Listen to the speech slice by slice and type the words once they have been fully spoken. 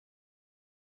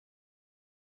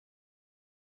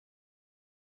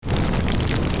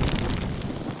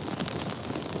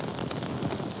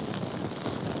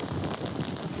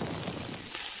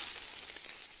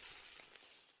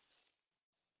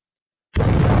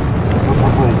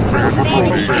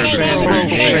It's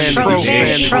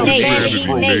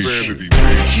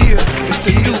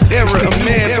the new era of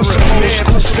man for some old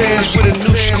school fans with a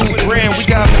new school brand. We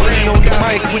got money on the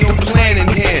mic with the plan in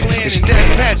hand. And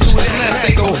Stat Pat to his left,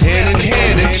 they go hand in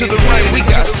hand. And to the right, we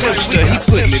got Simpster, he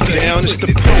putting it down. It's the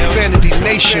Profanity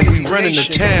Nation, we running the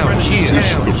town. Yeah.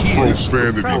 It's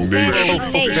the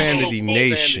Profanity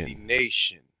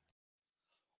Nation.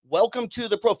 Welcome to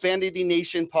the Profanity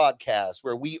Nation podcast,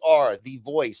 where we are the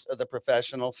voice of the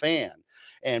professional fan.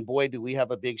 And boy, do we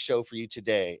have a big show for you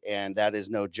today. And that is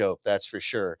no joke, that's for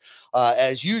sure.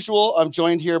 As usual, I'm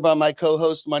joined here by my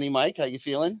co-host, Money Mike. How you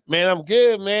feeling? Man, I'm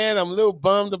good, man. I'm a little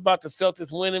bummed about the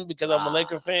Celtics winning because I'm a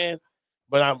Laker fan.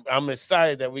 But I'm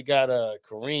excited that we got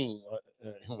Kareem.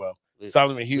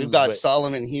 Solomon Hughes. We've got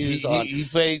Solomon Hughes on. He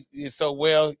played so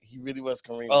well. He really was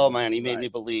Kareem. Oh, man, he made me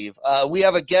believe. We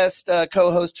have a guest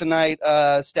co-host tonight.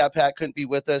 Stat Pat couldn't be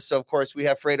with us. So, of course, we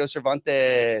have Fredo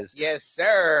Cervantes. Yes,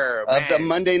 sir. Of the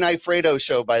Monday Night Fredo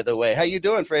show, by the way. How you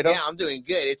doing, Fredo? Yeah, I'm doing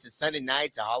good. It's a Sunday night.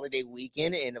 It's a holiday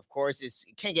weekend. And, of course, it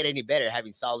can't get any better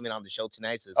having Solomon on the show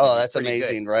tonight. So that's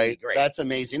amazing, right? That's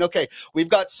amazing. Okay, we've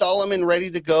got Solomon ready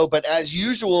to go. But as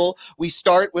usual, we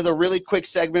start with a really quick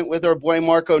segment with our boy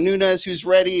Marco Nunez, who's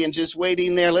ready and just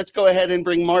waiting there. Let's go ahead and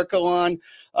bring Marco on.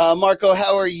 Marco,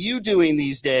 how are you doing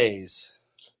these days?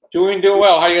 Doing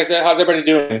well. How's everybody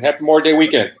doing? Happy Memorial Day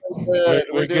weekend.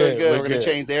 We're doing good. We're going to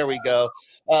change. There we go.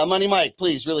 Money Mike,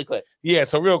 please, really quick. Yeah,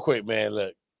 so real quick, man,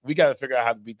 look, we got to figure out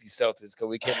how to beat these Celtics because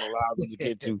we can't allow them to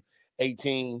get to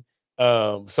 18.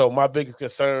 So my biggest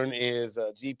concern is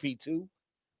GP2.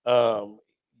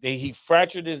 He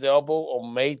fractured his elbow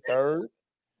on May 3rd.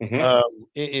 Mm-hmm.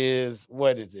 It is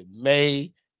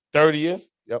May 30th.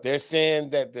 Yep. They're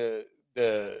saying that the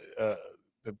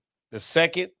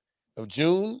 2nd of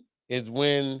June is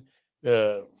when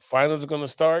the finals are going to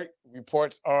start.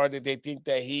 Reports are that they think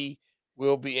that he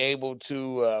will be able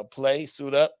to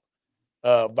suit up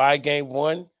by game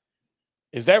 1.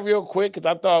 Is that real quick? Because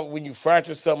I thought when you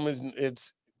fracture something,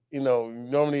 it's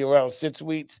normally around 6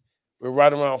 weeks. We're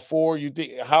right around 4. You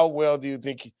think how well do you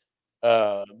think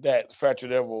that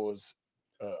fractured elbow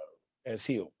has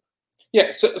healed?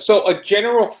 Yeah, so a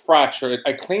general fracture,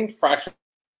 a clean fracture,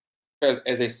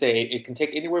 as they say, it can take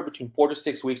anywhere between 4 to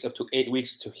 6 weeks up to 8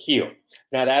 weeks to heal.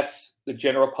 Now, that's the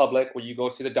general public. When you go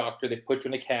see the doctor, they put you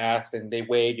in a cast and they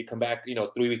wait. You come back, 3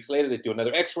 weeks later, they do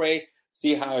another x-ray,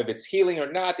 see if it's healing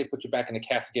or not. They put you back in the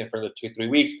cast again for another 2-3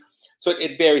 weeks. So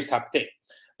it varies type of thing.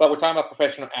 But we're talking about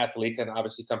professional athletes, and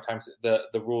obviously sometimes the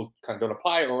rules kind of don't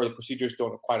apply or the procedures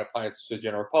don't quite apply to the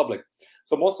general public.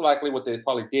 So most likely what they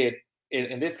probably did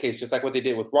in this case, just like what they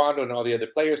did with Rondo and all the other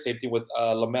players, same thing with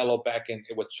LaMelo back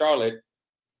with Charlotte,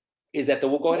 is that they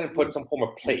will go ahead and put some form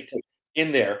of plate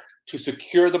in there to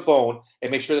secure the bone and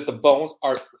make sure that the bones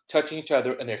are touching each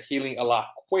other and they're healing a lot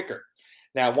quicker.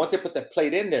 Now, once they put that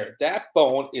plate in there, that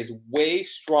bone is way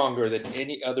stronger than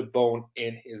any other bone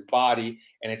in his body,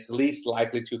 and it's least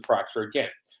likely to fracture again.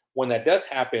 When that does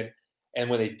happen, and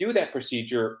when they do that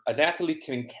procedure, an athlete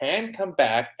can come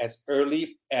back as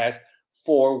early as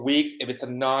 4 weeks if it's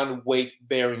a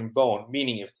non-weight-bearing bone,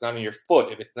 meaning if it's not on your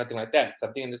foot, if it's nothing like that, it's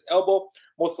something in this elbow,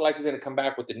 most likely it's going to come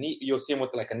back with the knee. You'll see him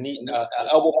with like a knee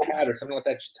elbow pad or something like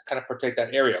that just to kind of protect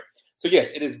that area. So, yes,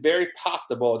 it is very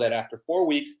possible that after 4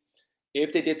 weeks,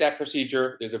 if they did that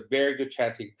procedure, there's a very good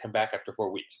chance he can come back after 4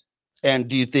 weeks. And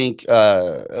do you think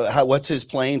what's his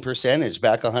playing percentage?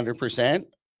 Back 100%?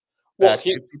 Well,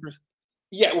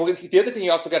 the other thing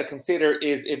you also got to consider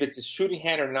is if it's a shooting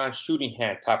hand or non-shooting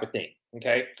hand type of thing.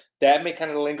 Okay, that may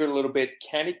kind of linger a little bit.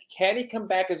 Can he come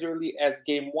back as early as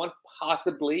game 1?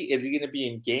 Possibly. Is he going to be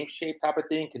in game shape type of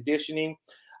thing? Conditioning.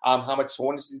 How much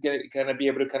soreness he's going to be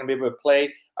able to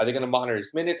play? Are they going to monitor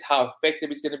his minutes? How effective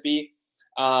he's going to be?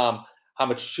 How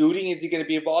much shooting is he going to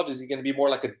be involved? Is he going to be more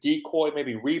like a decoy,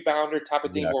 maybe rebounder type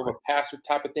of thing, or a passer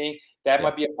type of thing? That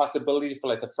might be a possibility for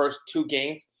like the first 2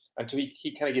 games until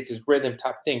he kind of gets his rhythm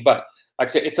type of thing. But like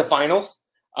I said, it's a finals.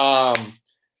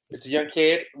 It's a young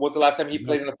kid. When's the last time he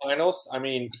played in the finals? I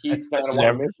mean, he's not going to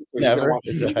want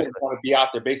to be out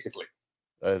there, basically.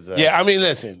 Yeah, I mean,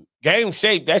 listen, game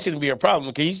shape, that shouldn't be a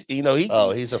problem because he's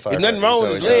a fighter. There's nothing wrong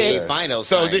with his legs. He's finals.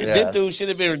 So this dude should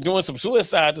have been doing some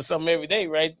suicides or something every day,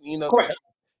 right? Correct.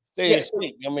 Stay in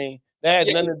shape. I mean, that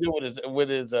had nothing to do with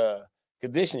his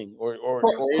conditioning or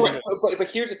but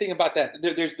here's the thing about that.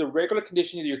 There's the regular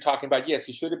conditioning that you're talking about. Yes,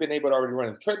 he should have been able to already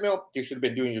run the treadmill. You should have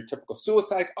been doing your typical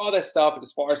suicides, all that stuff.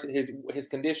 As far as his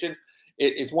condition,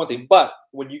 it's one thing. But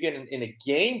when you get in a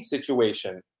game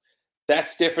situation,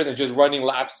 that's different than just running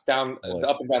laps up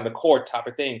and down the court type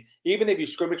of thing. Even if you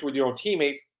scrimmage with your own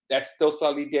teammates, that's still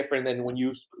slightly different than when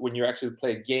you actually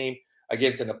play a game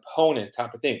against an opponent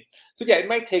type of thing. So yeah, it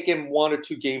might take him 1 or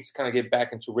 2 games to kind of get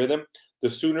back into rhythm. The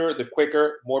sooner, the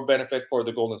quicker, more benefit for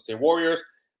the Golden State Warriors,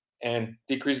 and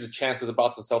decreases the chance of the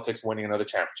Boston Celtics winning another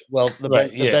championship. Well, the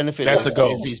benefit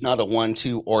is he's not a 1,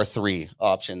 2, or 3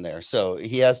 option there. So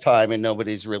he has time and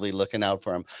nobody's really looking out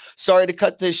for him. Sorry to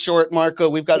cut this short, Marco.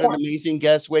 We've got an amazing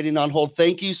guest waiting on hold.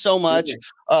 Thank you so much.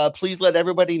 Please let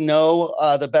everybody know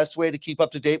the best way to keep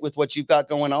up to date with what you've got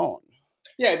going on.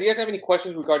 Yeah, if you guys have any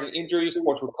questions regarding injuries,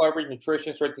 sports recovery,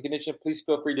 nutrition, strength and conditioning, please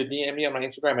feel free to DM me on my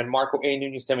Instagram at Marco A.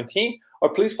 Nunez 17, or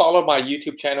please follow my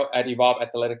YouTube channel at Evolve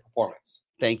Athletic Performance.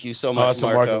 Thank you so much,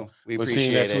 Marco. We appreciate see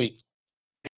you next week.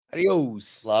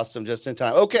 Adios. Lost him just in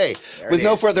time. Okay, with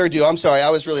no further ado, I'm sorry. I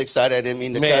was really excited. I didn't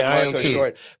mean to cut Marco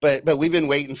short, but we've been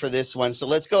waiting for this one. So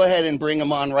let's go ahead and bring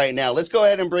him on right now. Let's go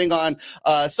ahead and bring on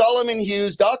Solomon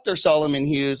Hughes, Dr. Solomon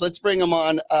Hughes. Let's bring him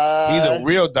on. He's a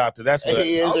real doctor. That's what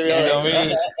he is. You know what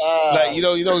I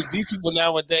mean? Like, these people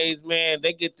nowadays, man,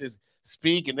 they get this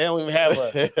speak and they don't even have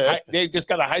they just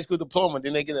got a high school diploma,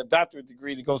 then they get a doctorate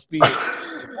degree to go speak.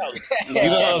 You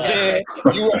know what I'm saying?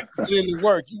 You put in the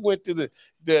work. You went to the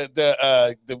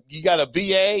you got a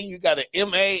BA, you got an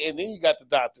MA, and then you got the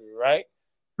doctorate, right?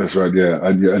 That's right. Yeah,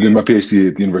 I did my PhD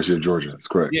at the University of Georgia. That's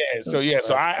correct. Yeah.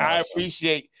 So I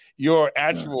appreciate your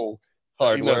actual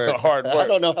hard work. I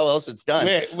don't know how else it's done.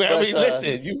 Man, I mean,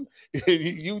 listen,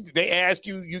 they ask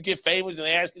you, you get famous, and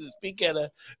they ask you to speak at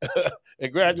a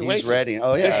graduation. He's ready.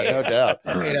 Oh yeah, no doubt.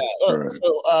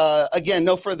 So again,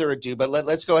 no further ado, but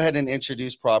let's go ahead and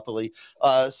introduce properly.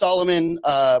 Solomon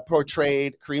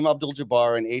portrayed Kareem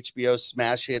Abdul-Jabbar in HBO's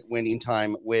smash hit Winning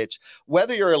Time, which,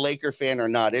 whether you're a Laker fan or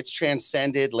not, it's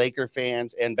transcended Laker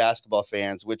fans and basketball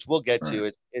fans, which we'll get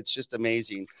to. It's just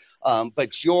amazing. But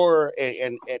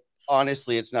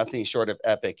honestly, it's nothing short of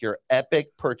epic. Your epic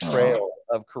portrayal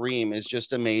of Kareem is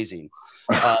just amazing.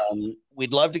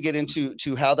 We'd love to get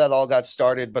into how that all got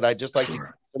started, but I'd just like to give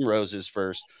some roses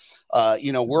first.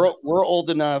 We're old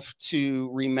enough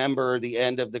to remember the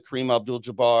end of the Kareem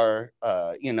Abdul-Jabbar,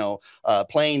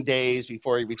 playing days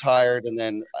before he retired, and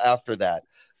then after that.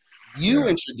 You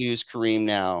introduced Kareem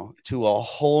now to a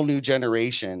whole new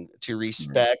generation to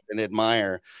respect and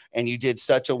admire, and you did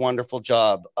such a wonderful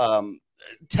job.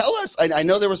 Tell us, I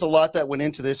know there was a lot that went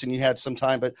into this and you had some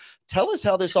time, but tell us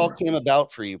how this all came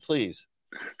about for you, please.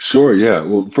 Sure. Yeah.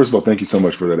 Well, first of all, thank you so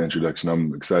much for that introduction.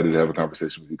 I'm excited to have a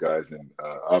conversation with you guys, and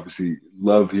obviously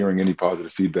love hearing any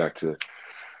positive feedback to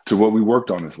what we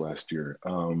worked on this last year.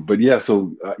 But yeah,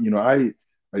 so, I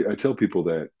tell people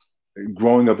that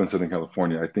growing up in Southern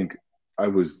California, I think I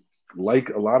was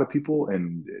like a lot of people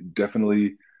and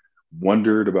definitely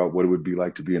wondered about what it would be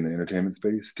like to be in the entertainment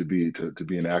space, to be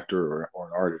an actor or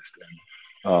an artist.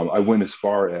 And I went as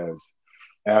far as,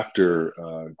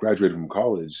 after graduating from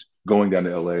college, going down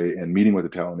to LA and meeting with a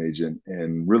talent agent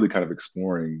and really kind of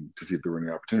exploring to see if there were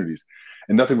any opportunities.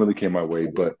 And nothing really came my way,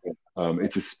 but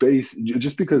it's a space,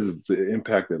 just because of the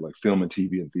impact that like film and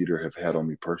TV and theater have had on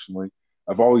me personally.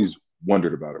 I've always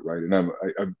wondered about it, right? And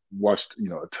I've watched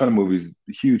a ton of movies,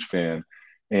 a huge fan.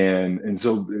 And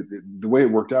so the way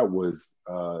it worked out was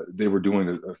they were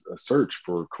doing a search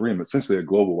for Kareem, essentially a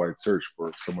global wide search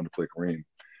for someone to play Kareem.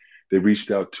 They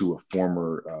reached out to a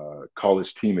former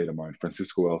college teammate of mine,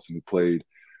 Francisco Elson, who played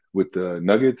with the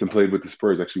Nuggets and played with the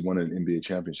Spurs, actually won an NBA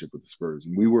championship with the Spurs.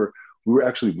 And we were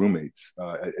actually roommates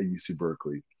at UC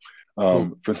Berkeley.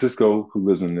 Francisco, who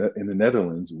lives in the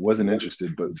Netherlands, wasn't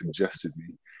interested, but suggested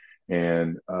me.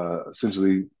 And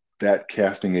essentially that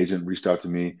casting agent reached out to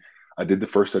me. I did the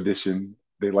first audition.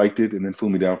 They liked it, and then flew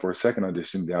me down for a second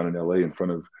audition down in LA in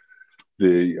front of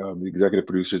the executive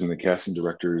producers and the casting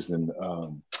directors.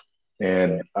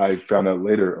 And I found out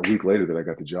a week later, that I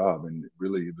got the job, and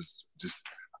really it was just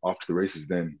off to the races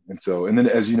then. And then,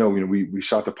 as you know, we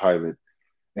shot the pilot,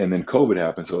 and then COVID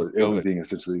happened, so everything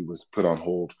essentially was put on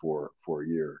hold for a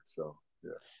year. So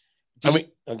yeah.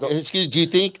 Do you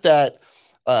think that?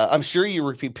 I'm sure you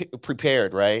were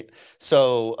prepared, right?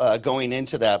 So going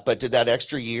into that, but did that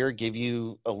extra year give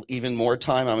you even more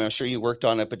time? I'm sure you worked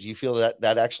on it, but do you feel that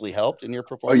actually helped in your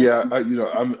performance? Oh yeah,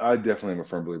 I definitely am a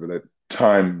firm believer that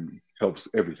time helps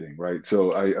everything, right?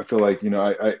 So I feel like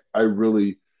I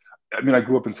really, I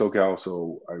grew up in SoCal,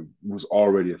 so I was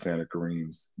already a fan of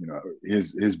Kareem's.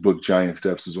 His book Giant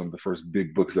Steps was one of the first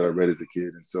big books that I read as a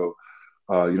kid, and so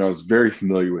I was very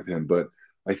familiar with him. But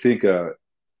I think I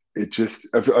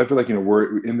feel like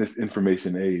we're in this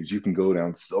information age. You can go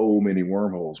down so many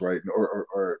wormholes, right,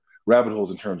 or rabbit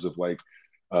holes in terms of like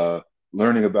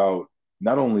learning about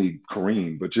not only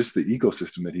Kareem but just the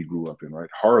ecosystem that he grew up in, right?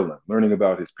 Harlem, learning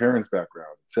about his parents'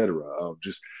 background, etc.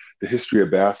 Just the history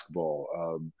of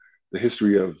basketball, the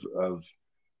history of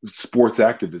sports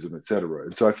activism, et cetera.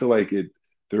 And so I feel like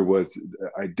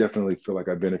I definitely feel like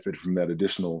I benefited from that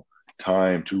additional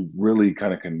time to really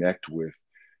kind of connect with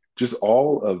just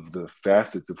all of the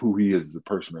facets of who he is as a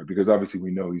person, right? Because obviously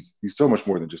we know he's so much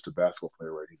more than just a basketball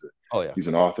player, right? Oh yeah. He's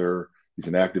an author, he's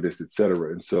an activist, et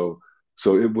cetera. And so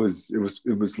it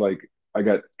was like I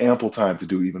got ample time to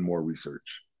do even more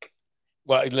research.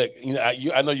 Well, look,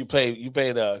 I know you played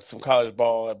some college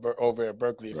ball over at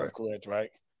Berkeley, if I'm Right. correct, right?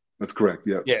 That's correct.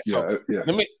 Yeah. Yeah. So Yeah.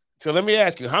 let me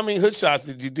ask you, how many hood shots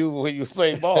did you do when you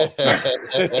played ball?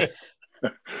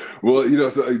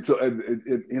 Well, so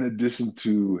in addition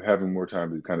to having more time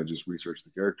to kind of just research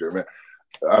the character, man,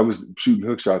 I was shooting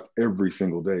hook shots every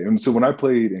single day. And so when I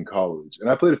played in college, and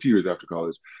I played a few years after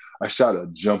college, I shot a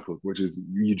jump hook, which is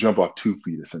you jump off 2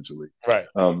 feet essentially. Right.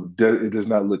 It does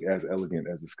not look as elegant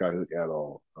as a sky hook at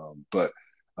all. But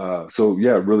so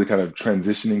yeah, really kind of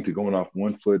transitioning to going off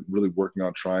 1 foot, really working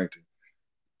on trying to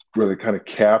really kind of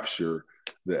capture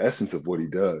the essence of what he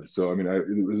does. So I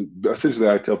mean, essentially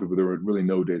I tell people there were really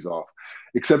no days off,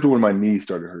 except when my knees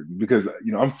started hurting because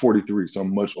I'm 43, so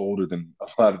I'm much older than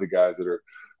a lot of the guys that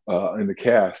are in the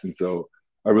cast, and so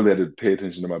I really had to pay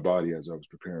attention to my body as I was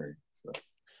preparing. So.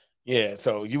 Yeah.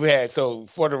 So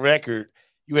for the record,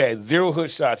 you had 0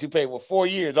 hood shots. You played with 4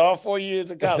 years, all 4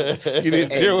 years of college. You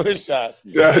did 0 hood shots.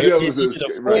 Yeah, you was did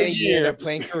a 4 year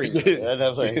playing Korean. You did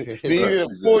a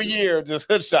 4 year of just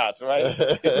hood shots, right?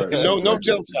 No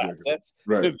jump shots. That's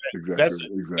right.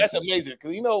 That's amazing.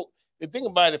 Because the thing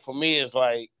about it for me is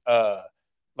like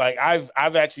I've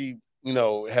actually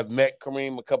have met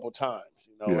Kareem a couple times,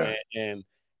 and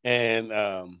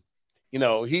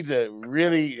he's a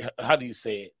really, how do you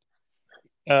say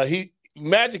it?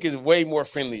 Magic is way more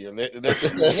friendlier. That's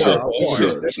Sure.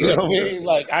 You know what I mean?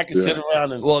 Like I can sit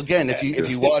around and again, if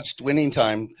you watched Winning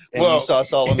Time and you saw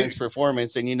Solomon's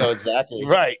performance, and you know exactly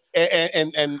right.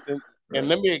 And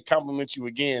let me compliment you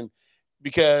again,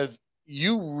 because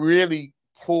you really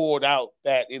pulled out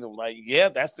that like, yeah,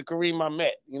 that's the Kareem I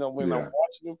met. when I'm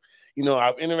watching him,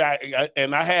 I've interacted,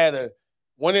 and I had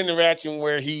one interaction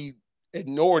where he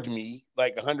ignored me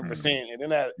like 100%, and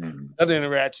then that other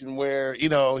interaction where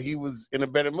he was in a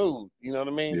better mood. You know what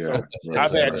I mean? So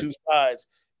I've had 2 sides,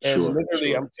 and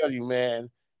literally, I'm telling you, man,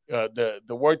 the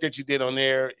work that you did on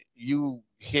there, you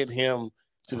hit him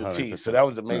to the 100%. T. So that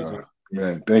was amazing.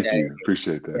 Man, thank you.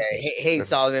 Appreciate that. Hey,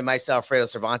 Solomon, myself, Fredo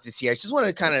Cervantes here. I just want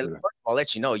to kind of, first of all,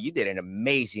 let you know you did an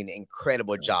amazing,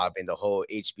 incredible job in the whole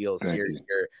HBO series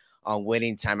here on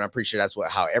Winning Time. I'm pretty sure that's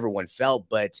how everyone felt,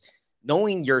 but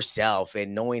knowing yourself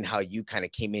and knowing how you kind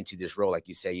of came into this role, like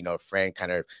you said, a friend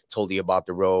kind of told you about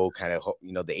the role, kind of,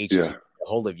 the agency got a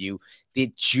hold of you.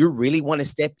 Did you really want to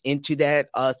step into that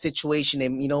situation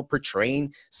and,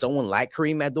 portraying someone like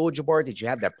Kareem Abdul-Jabbar? Did you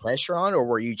have that pressure on, or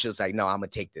were you just like, no, I'm going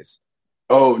to take this?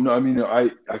 Oh, no, I mean, I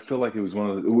feel like it was one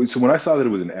of the, so when I saw that it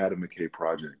was an Adam McKay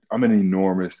project, I'm an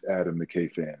enormous Adam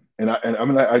McKay fan. And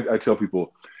I tell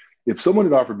people, if someone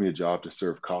had offered me a job to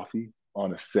serve coffee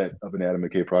on a set of an Adam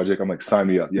McKay project, I'm like, sign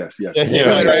me up. Yes.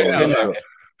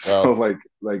 So like,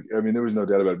 I mean, there was no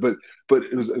doubt about it, but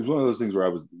it was one of those things where I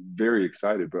was very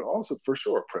excited, but also for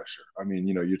sure pressure. I mean,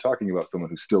 you're talking about someone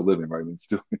who's still living, right? I mean,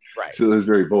 still is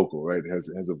very vocal, right? Has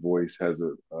a voice, has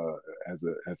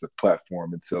a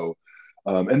platform. And so,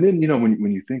 and then,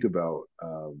 when you think about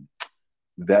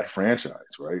that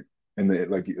franchise, right? And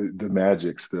the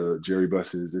Magics, the Jerry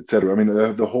Busses, et cetera. I mean,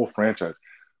 the whole franchise,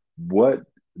 what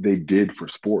they did for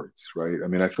sports, right? I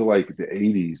mean, I feel like the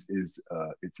 80s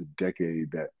it's a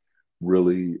decade that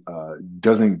really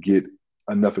doesn't get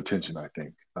enough attention, I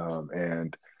think.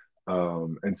 And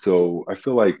so I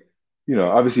feel like,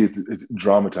 obviously it's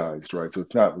dramatized, right? So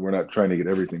we're not trying to get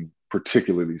everything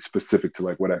particularly specific to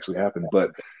like what actually happened,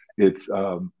 but it's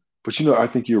but I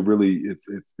think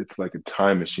it's like a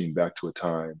time machine back to a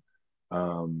time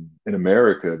in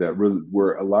America that really,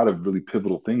 where a lot of really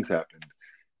pivotal things happened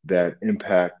that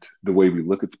impact the way we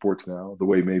look at sports now, the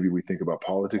way maybe we think about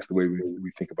politics, the way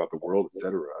we think about the world, et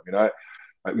cetera.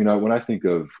 I mean, when I think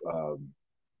of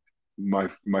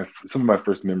some of my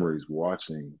first memories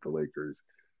watching the Lakers,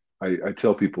 I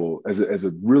tell people as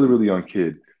a really, really young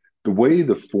kid, the way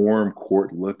the Forum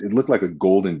Court looked, it looked like a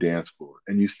golden dance floor.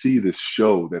 And you see this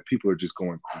show that people are just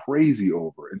going crazy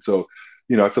over. And so,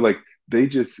 I feel like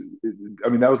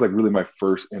that was like really my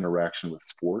first interaction with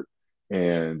sport.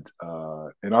 And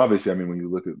obviously, I mean, when you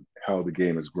look at how the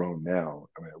game has grown now,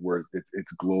 I mean, where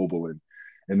it's global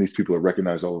and these people are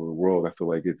recognized all over the world, I feel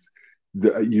like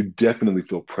you definitely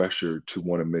feel pressure to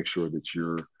want to make sure that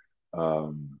you're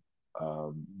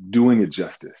doing it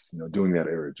justice, doing that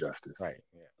era justice. Right.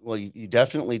 Yeah. Well, you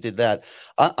definitely did that.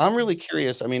 I'm really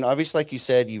curious. I mean, obviously, like you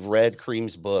said, you've read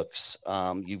Kareem's books.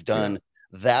 You've Yeah. done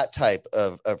that type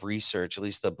of research, at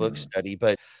least the book study,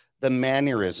 but the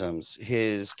mannerisms,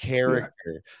 his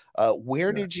character,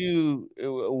 where did you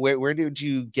where did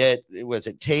you get, was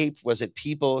it tape? Was it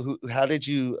people? How did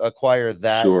you acquire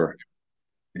that? Sure.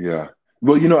 Yeah.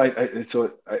 Well,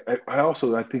 I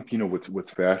also, I think,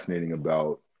 what's fascinating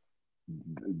about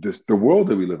the world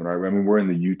that we live in, right? I mean, we're in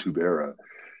the YouTube era,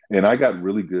 and I got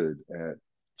really good at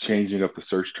changing up the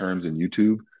search terms in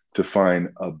YouTube to find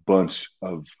a bunch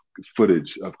of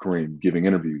footage of Kareem giving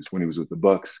interviews when he was with the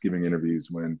Bucks, giving interviews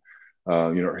when,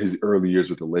 his early years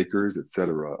with the Lakers, et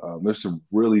cetera. There's some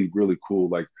really, really cool,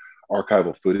 like,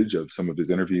 archival footage of some of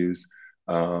his interviews.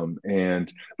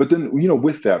 But then,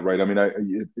 with that, right? I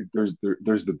mean, there's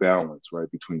the balance, right,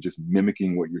 between just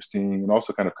mimicking what you're seeing and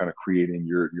also kind of creating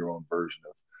your own version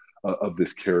of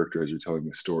this character as you're telling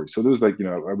the story. So there's, like, I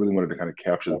really wanted to kind of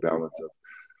capture the balance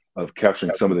of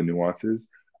capturing some of the nuances,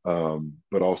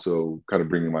 but also kind of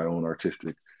bringing my own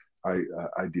artistic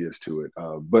ideas to it.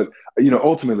 But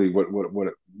ultimately,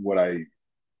 what I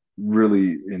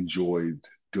really enjoyed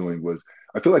doing was,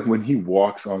 I feel like when he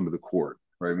walks onto the court,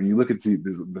 right? When you look at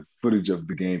the footage of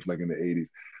the games, like in the '80s,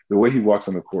 the way he walks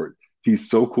on the court, he's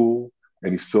so cool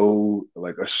and he's so,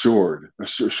 like, sure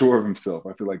of himself.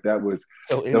 I feel like that was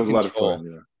a lot of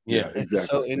fun. Yeah, exactly.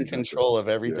 So in control of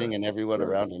everything and everyone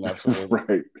around him.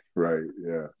 Absolutely. Right.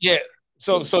 Yeah.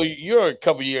 So you're a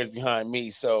couple years behind me.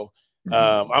 So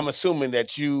I'm assuming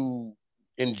that you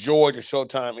enjoyed the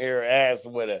Showtime era as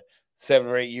with a 7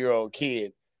 or 8 year old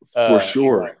kid. For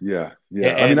sure. Yeah.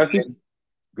 I mean, I think.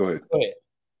 Go ahead.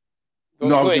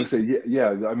 No, I was going to say, yeah.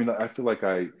 I mean, I feel like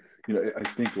I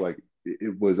think, like,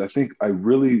 it was. I think I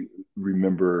really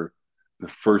remember the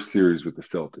first series with the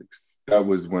Celtics. That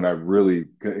was when I really,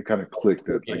 it kind of clicked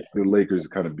that, like, the Lakers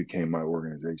kind of became my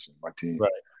organization, my team. Right.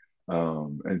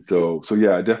 And so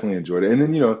yeah, I definitely enjoyed it. And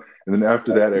then, and then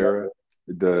after that era,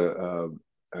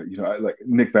 I like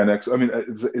Nick Van Exel. I mean,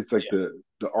 it's like the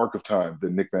arc of time, the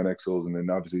Nick Van Exels, and then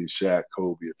obviously Shaq,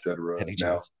 Kobe, etc.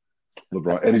 Now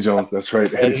LeBron, Eddie Jones. That's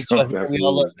right, Eddie Jones. We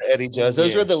all loved Eddie Jones.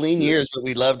 Those were the lean years, but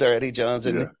we loved our Eddie Jones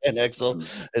and Exel.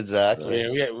 Exactly.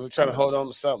 Yeah, we were trying to hold on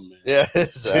to something, man. Yeah,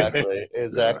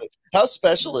 exactly. How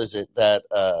special is it that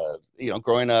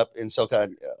growing up in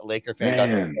SoCal, Laker fan, got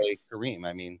to play Kareem?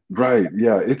 I mean, right?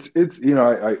 Yeah, it's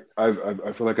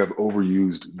I feel like I've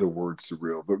overused the word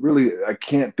surreal, but really I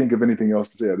can't think of anything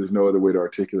else to say. There's no other way to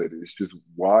articulate it. It's just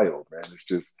wild, man. It's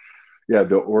just, yeah,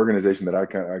 the organization that I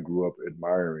grew up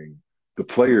admiring, the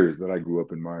players that I grew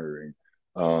up admiring,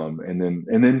 and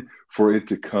then for it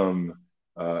to come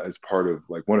as part of,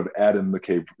 like, one of Adam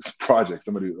McKay's projects,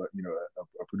 somebody,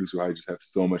 a producer who I just have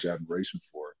so much admiration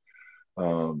for.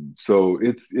 So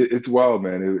it's wild,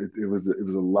 man. It was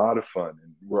a lot of fun,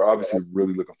 and we're obviously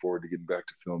really looking forward to getting back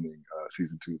to filming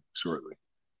season 2 shortly.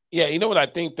 Yeah, you know what I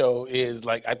think, though, is,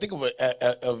 like, I think of it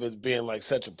as being, like,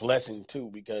 such a blessing too,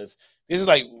 because this is,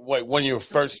 like, one of your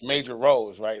first major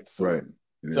roles, right? So, right.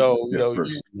 So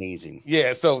amazing.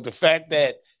 Yeah. So the fact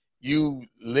that you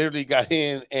literally got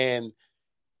in, and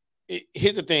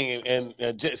here's the thing,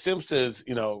 and Simpson's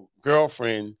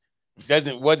girlfriend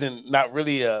wasn't not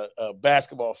really a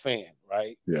basketball fan,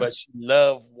 right? Yeah. But she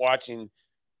loved watching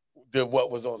what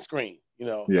was on screen.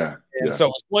 Yeah. So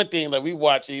it's one thing, like, we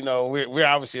watch, we're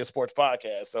obviously a sports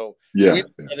podcast, so we look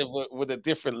at it with a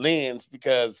different lens,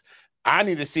 because I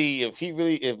need to see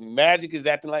if Magic is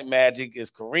acting like Magic, is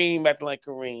Kareem acting like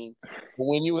Kareem.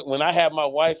 But when I have my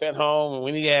wife at home, and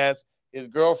when he has his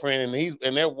girlfriend,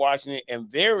 and they're watching it and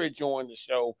they're enjoying the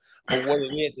show for what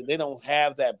it is, and they don't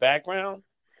have that background,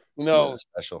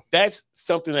 special. That's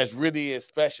something that's really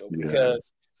special,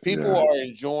 because people are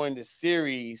enjoying the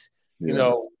series,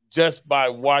 just by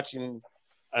watching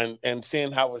and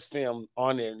seeing how it's filmed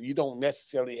on there. You don't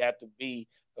necessarily have to be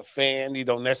a fan. You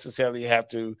don't necessarily have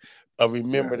to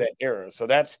remember that era. So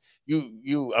that's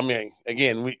you. I mean,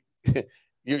 again,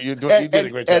 you did a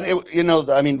great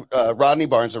job. Rodney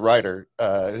Barnes, the writer,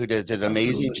 who did an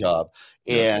amazing job.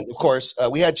 And of course,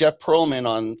 we had Jeff Pearlman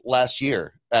on last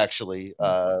year, actually,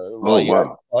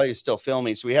 while he's still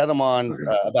filming. So we had him on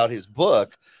about his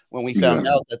book when we found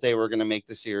out that they were going to make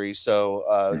the series. So,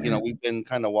 we've been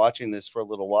kind of watching this for a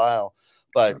little while,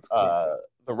 but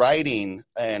the writing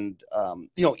and,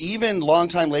 even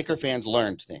longtime Laker fans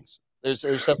learned things.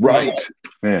 There's stuff. Right,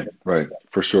 man. Right.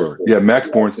 For sure. Yeah. Max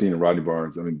Bornstein and Rodney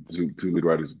Barnes. I mean, two lead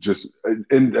writers,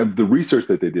 and the research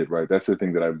that they did, right. That's the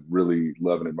thing that I really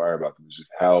love and admire about them, is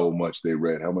just how much they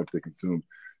read, how much they consumed.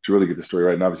 really get the story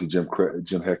right. And obviously Jim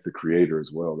Heck, the creator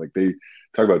as well. Like they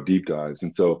talk about deep dives.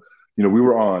 And so, we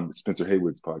were on Spencer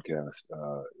Haywood's podcast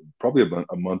probably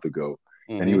a month ago,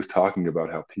 and he was talking about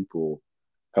how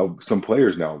some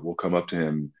players now will come up to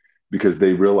him because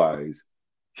they realize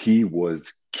he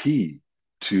was key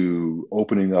to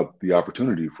opening up the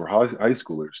opportunity for high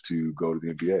schoolers to go to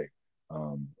the NBA,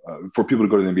 for people to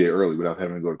go to the NBA early without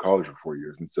having to go to college for 4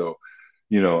 years. And so,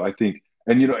 I think,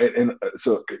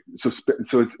 so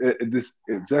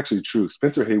it's actually true.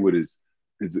 Spencer Haywood is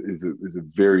a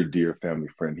very dear family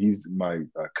friend. He's my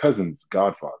cousin's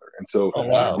godfather, and so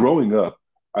growing up,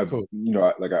 I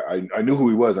knew who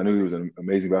he was. I knew he was an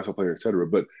amazing basketball player, etc.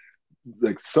 But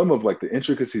like some of like the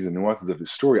intricacies and nuances of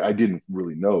his story, I didn't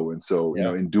really know. And so,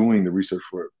 in doing the research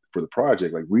for the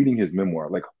project, like reading his memoir,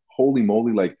 like holy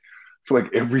moly, like I feel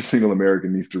like every single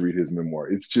American needs to read his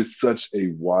memoir. It's just such a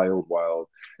wild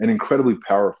and incredibly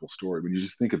powerful story when you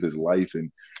just think of his life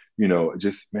and,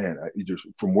 just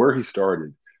from where he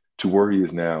started to where he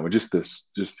is now, and just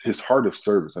his heart of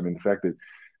service. I mean, the fact that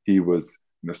he was,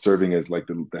 serving as like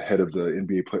the head of the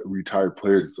NBA Retired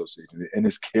Players Association and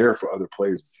his care for other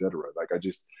players, etc. Like I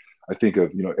think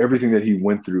of, everything that he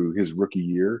went through his rookie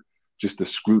year, just the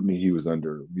scrutiny he was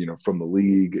under, from the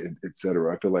league,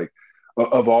 etc. I feel like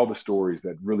of all the stories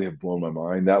that really have blown my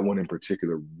mind, that one in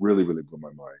particular really, really blew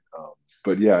my mind.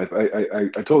 But yeah, I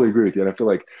totally agree with you. And I feel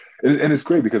like, and it's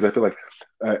great because I feel like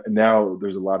now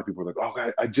there's a lot of people like, oh,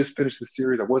 I just finished the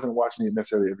series. I wasn't watching it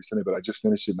necessarily every Sunday, but I just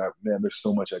finished it. And man, there's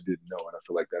so much I didn't know. And I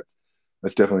feel like that's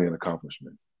definitely an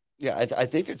accomplishment. Yeah, I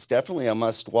think it's definitely a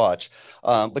must watch.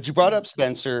 But you brought up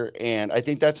Spencer, and I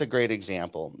think that's a great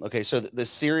example. Okay, so the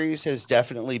series has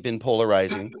definitely been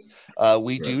polarizing.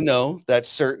 We do know that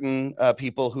certain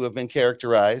people who have been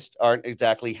characterized aren't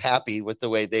exactly happy with the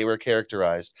way they were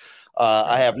characterized.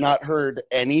 I have not heard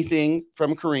anything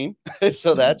from Kareem,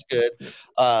 so that's good.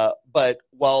 But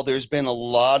while there's been a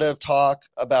lot of talk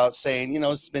about saying,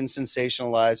 it's been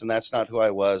sensationalized and that's not who I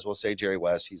was, we'll say Jerry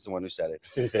West. He's the one who said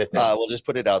it. We'll just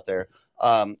put it out there.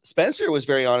 Spencer was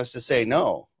very honest to say,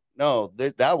 no,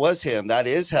 that was him. That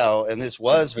is how, and this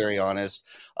was very honest.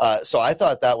 So I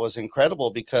thought that was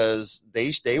incredible because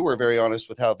they were very honest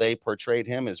with how they portrayed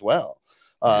him as well.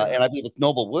 And I believe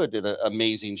Noble Wood did an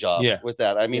amazing job with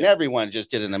that. I mean, everyone just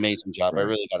did an amazing job. I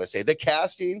really got to say the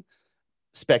casting,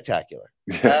 spectacular,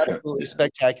 absolutely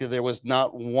spectacular. There was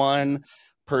not one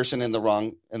person in the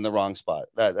wrong spot.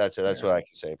 That's what I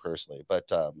can say personally. But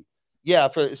so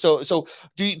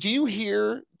do you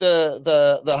hear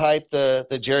the hype,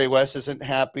 the Jerry West isn't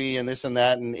happy and this and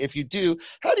that? And if you do,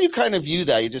 how do you kind of view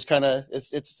that? You just kind of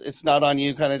it's not on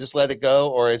you, kind of just let it go,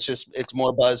 or it's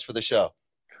more buzz for the show?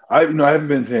 I haven't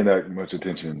been paying that much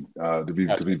attention to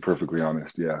be perfectly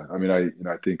honest. Yeah, I mean, I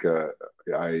think what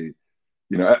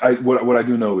I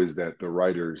do know is that the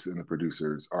writers and the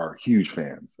producers are huge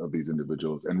fans of these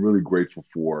individuals and really grateful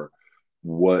for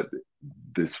what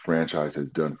this franchise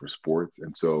has done for sports.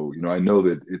 And so, I know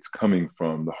that it's coming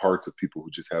from the hearts of people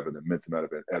who just have an immense amount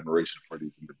of admiration for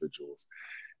these individuals.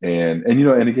 And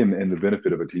again, and the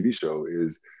benefit of a TV show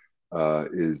is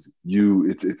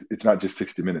it's not just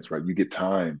 60 minutes, right? You get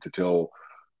time to tell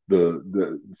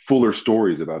the fuller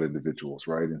stories about individuals,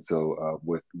 right? And so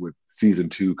with season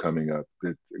 2 coming up,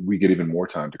 that we get even more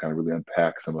time to kind of really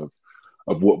unpack some of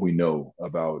what we know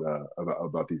about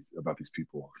these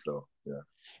people. So yeah.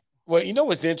 Well,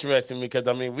 what's interesting, because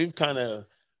I mean we've kind of,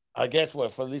 I guess for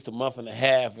at least a month and a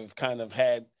half, we've kind of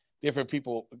had different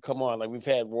people come on. Like we've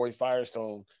had Roy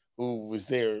Firestone, who was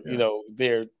there,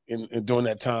 there in during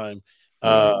that time.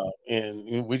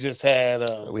 And we just had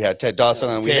we had Ted Dawson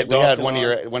on. We had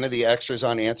one of the extras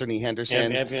on, Anthony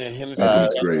Henderson. Anthony Henderson,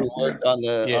 that's great. Worked on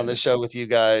the show with you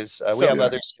guys. We have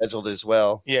others scheduled as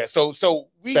well. Yeah. So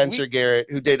Spencer Garrett,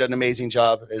 who did an amazing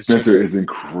job. Spencer is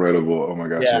incredible. Oh my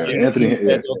gosh. Yeah. Anthony.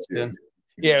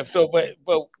 Yeah. So, but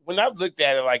when I've looked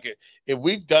at it, like if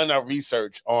we've done our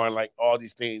research on like all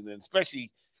these things, and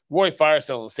especially Roy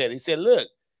Firestone he said, look,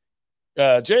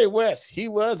 Jerry West, he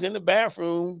was in the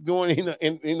bathroom doing,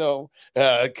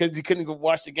 because he couldn't go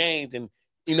watch the games, and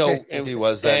and he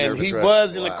was that, and he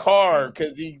was in the car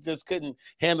because he just couldn't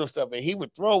handle stuff, and he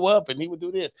would throw up, and he would do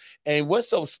this. And what's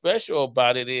so special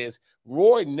about it is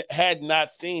Roy had not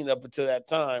seen up until that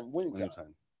time winning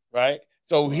time, right?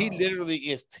 So he literally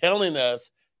is telling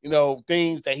us,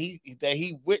 things that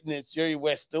he witnessed Jerry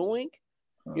West doing,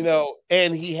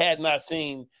 and he had not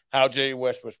seen how Jerry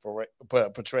West was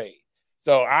portrayed.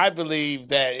 So I believe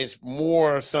that it's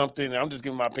more something. I'm just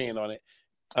giving my opinion on it.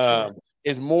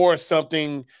 It's more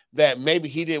something that maybe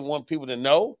he didn't want people to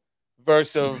know,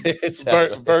 versus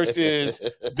Exactly. versus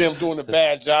them doing a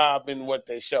bad job in what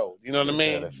they showed. You know what I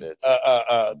mean? Benefits.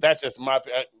 That's just my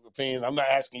opinion. I'm not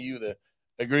asking you to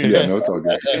agree. Yeah, no, it's all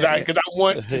good. Because I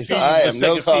want to see I what have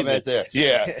no second comment season. there.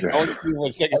 Yeah, I want to see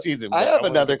what second season. I have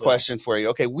wanna another know. question for you.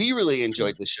 Okay, we really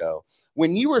enjoyed the show.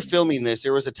 When you were filming this,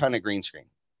 there was a ton of green screen.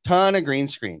 When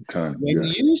Yeah.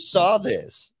 you saw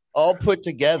this all put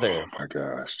together, Oh my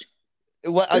gosh.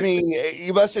 I mean,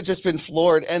 you must have just been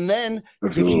floored. And then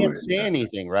Absolutely. you can't say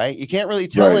anything, right? You can't really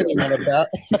tell Right. anyone about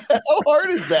how hard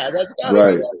is that? That's gotta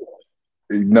Right.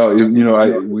 be No,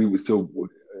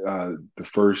 the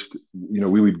first,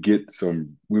 we would get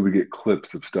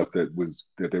clips of stuff that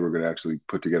they were going to actually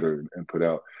put together and put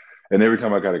out. And every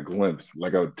time I got a glimpse,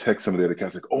 like I would text some of the other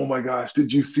cast, like, "Oh my gosh,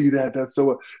 did you see that? That's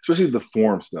so," especially the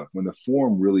form stuff. When the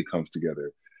form really comes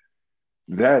together,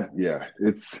 I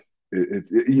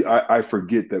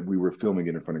forget that we were filming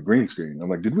it in front of green screen. I'm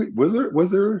like, was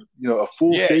there a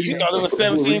full stadium? You thought it was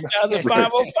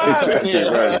 17,505 in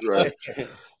there. Right.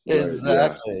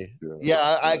 Exactly.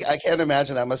 Yeah, I can't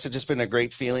imagine. That must have just been a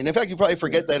great feeling. In fact, you probably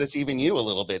forget that it's even you a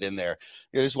little bit in there.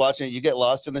 You're just watching it. You get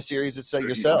lost in the series itself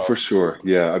yourself. For sure.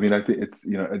 Yeah. I mean, I think it's,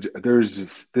 there's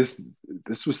just this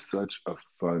was such a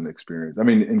fun experience. I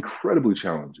mean, incredibly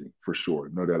challenging for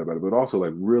sure. No doubt about it, but also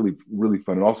like really, really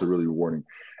fun and also really rewarding.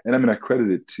 And I mean, I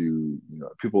credit it to,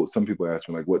 some people ask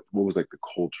me like, what was like the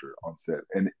culture on set?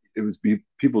 And it was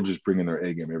people just bringing their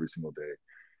A game every single day.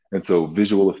 And so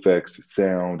visual effects,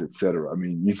 sound, etc. I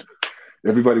mean,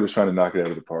 everybody was trying to knock it out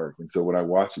of the park. And so when I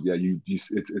watch it,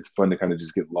 it's fun to kind of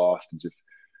just get lost and just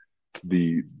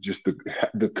the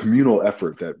communal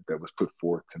effort that was put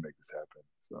forth to make this happen.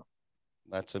 So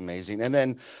that's amazing. And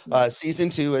then season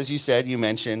 2, as you said, you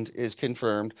mentioned, is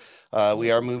confirmed.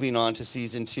 We are moving on to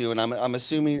season 2, and I'm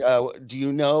assuming. Do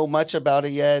you know much about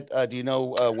it yet? Do you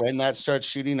know when that starts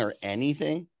shooting or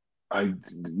anything?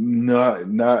 Not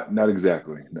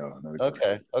exactly. No, not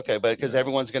exactly. Okay, but because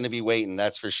everyone's going to be waiting,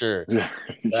 that's for sure. Yeah,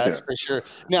 that's for sure.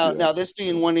 Now, this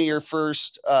being one of your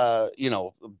first,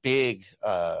 big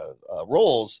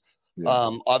roles,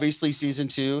 obviously season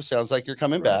 2 sounds like you're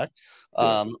coming back.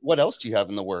 What else do you have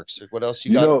in the works? What else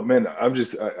you got? Man, I'm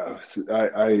just, I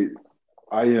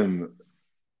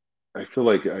feel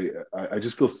like I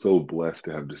just feel so blessed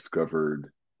to have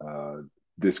discovered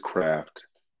this craft.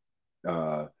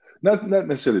 Not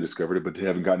necessarily discovered it, but to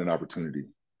having gotten an opportunity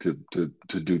to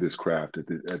do this craft at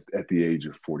the age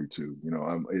of 42.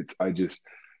 I'm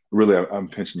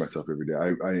pinching myself every day.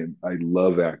 I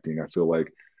love acting. I feel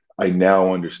like I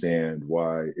now understand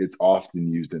why it's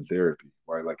often used in therapy,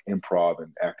 right? Like improv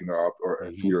and acting or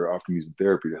theater are often used in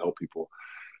therapy to help people,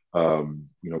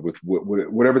 with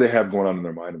whatever they have going on in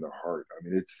their mind and their heart. I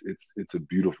mean, it's a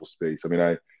beautiful space. I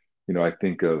mean, I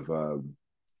think of,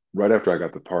 right after I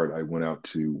got the part, I went out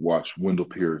to watch Wendell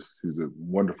Pierce, who's a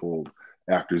wonderful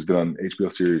actor. He's been on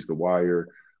HBO series The Wire.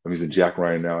 He's in Jack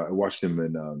Ryan now. I watched him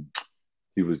in,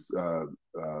 he was in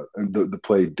the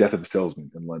play Death of a Salesman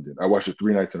in London. I watched it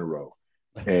 3 nights in a row.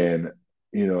 And,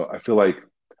 I feel like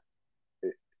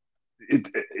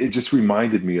it just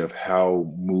reminded me of how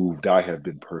moved I have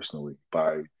been personally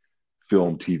by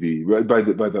film, TV, right, by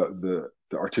the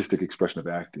artistic expression of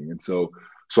acting. And so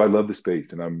I love the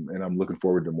space, and I'm looking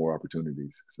forward to more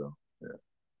opportunities. So yeah.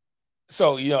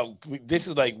 So this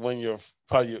is like when you're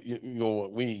probably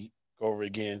we go over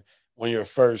again when your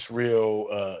first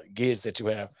real gigs that you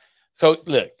have. So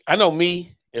look, I know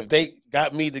me. If they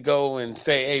got me to go and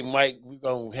say, "Hey, Mike, we're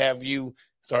gonna have you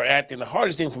start acting," the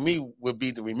hardest thing for me would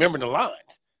be to remember the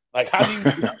lines. Like, how do you,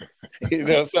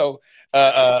 So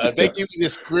they give you the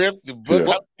script, the book.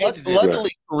 Yeah. Luckily,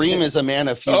 Kareem is a man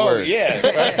of few words. Yeah,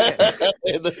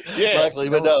 luckily,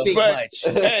 but no. Speak much.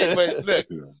 Hey, but look,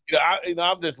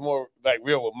 I'm just more like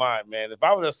real with mine, man. If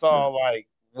I would have saw like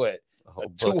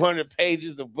 200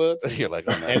 pages of books, you're like,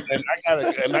 oh, no. and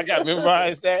I got to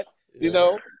memorize that.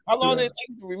 How long did it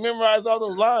take to memorize all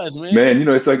those lines, man? Man,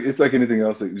 it's like anything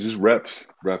else. Like just reps.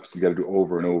 You got to do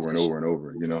over and over and over and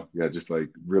over. Just like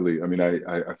really. I mean,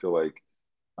 I feel like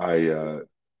and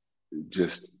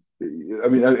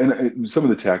some of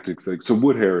the tactics, like so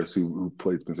Wood Harris, who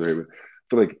played Spencer Hayward, I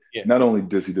feel like not only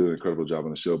does he do an incredible job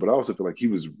on the show, but I also feel like he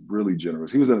was really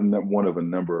generous. He was one of a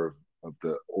number of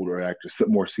the older actors,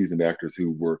 more seasoned actors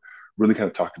who were really kind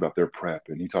of talked about their prep,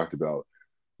 and he talked about.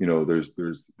 There's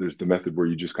the method where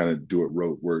you just kind of do it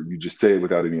rote, where you just say it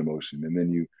without any emotion, and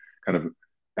then you kind of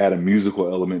add a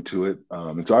musical element to it.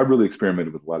 And so I really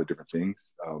experimented with a lot of different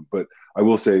things. But I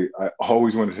will say, I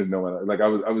always wanted to know. Like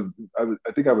I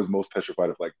think I was most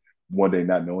petrified of like one day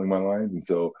not knowing my lines, and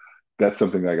so that's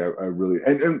something like I really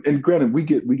and granted we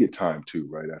get time too,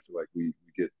 right? I feel like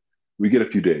we we get a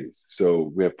few days,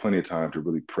 so we have plenty of time to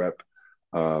really prep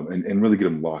and really get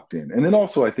them locked in. And then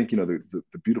also, I think the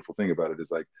beautiful thing about it is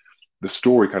like the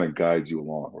story kind of guides you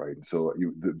along, right? And so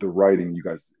the writing you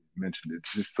guys mentioned,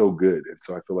 it's just so good, and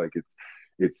so I feel like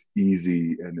it's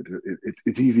easy, and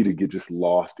it's easy to get just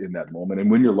lost in that moment.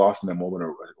 And when you're lost in that moment,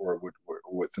 or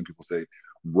what some people say,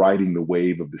 riding the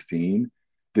wave of the scene,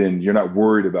 then you're not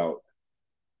worried about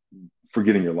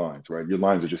forgetting your lines, right? Your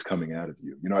lines are just coming out of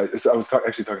you. I was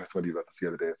actually talking to somebody about this the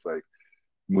other day. It's like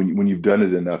when you've done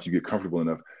it enough, you get comfortable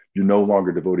enough, you're no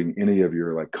longer devoting any of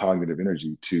your like cognitive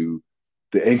energy to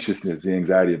the anxiousness, the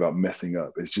anxiety about messing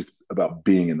up. It's just about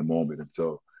being in the moment. And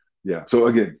so, yeah. So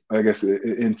again, I guess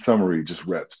in summary, just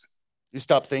reps. You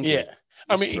stop thinking. Yeah.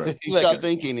 I mean, you stop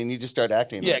thinking and you just start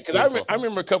acting. Yeah, because I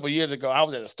remember a couple of years ago, I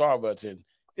was at a Starbucks and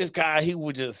this guy, he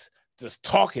would just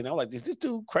talking. I'm like, is this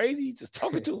dude crazy? He's just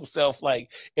talking to himself, but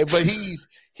he's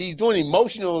doing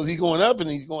emotionals. He's going up and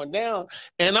he's going down,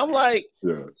 and I'm like,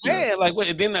 man, like, what?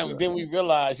 And then we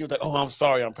realized he was like, oh, I'm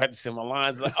sorry, I'm practicing my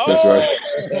lines. Like, oh, that's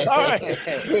right. All right,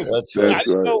 that's right. I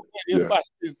didn't know if I,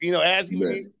 ask him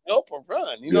to help or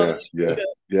run. Yeah.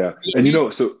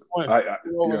 And so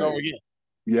over and over again.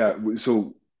 Yeah,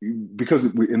 so because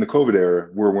in the COVID era,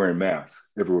 we're wearing masks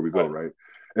everywhere we go, right?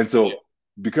 And so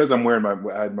because I'm wearing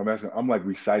I had my mask, I'm like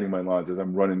reciting my lines as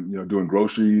I'm running, doing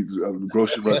grocery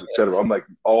runs, etc. I'm like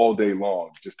all day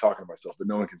long just talking to myself, but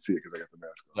no one can see it because I got the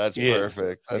mask on. That's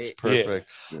perfect. That's perfect.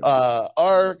 Yeah.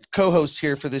 Our co-host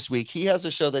here for this week, he has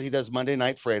a show that he does Monday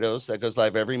Night Fredos that goes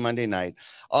live every Monday night.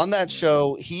 On that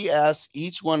show, he asks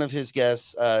each one of his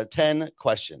guests 10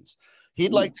 questions.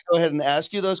 He'd like to go ahead and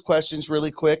ask you those questions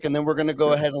really quick, and then we're going to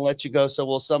go ahead and let you go. So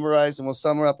we'll summarize and we'll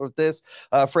sum up with this.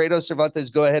 Fredo Cervantes,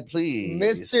 go ahead, please.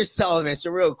 Mr. Solomon,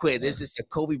 so real quick, this is a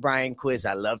Kobe Bryant quiz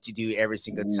I love to do every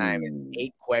single time. It's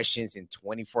 8 questions in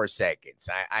 24 seconds.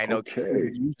 I know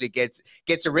usually gets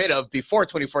rid of before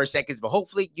 24 seconds, but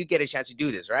hopefully you get a chance to do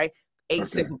this, right? 8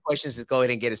 simple questions. Let's go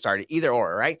ahead and get it started. Either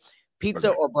or, right? Pizza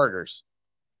or burgers?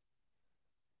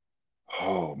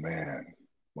 Oh, man.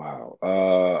 Wow.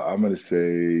 I'm going to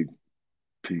say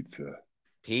pizza.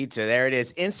 Pizza. There it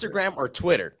is. Instagram or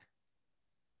Twitter?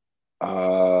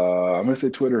 I'm going to say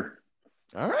Twitter.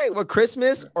 All right. Well,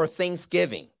 Christmas or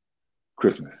Thanksgiving?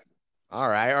 Christmas. All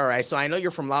right. So I know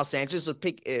you're from Los Angeles, so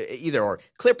pick either or.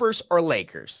 Clippers or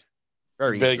Lakers?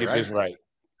 Very easy, get this right.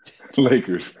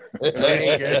 Lakers.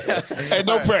 Hey,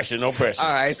 no pressure. All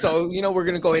right. So, we're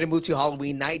going to go ahead and move to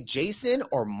Halloween night. Jason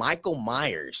or Michael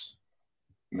Myers?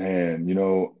 Man,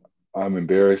 I'm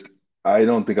embarrassed. I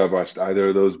don't think I've watched either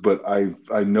of those, but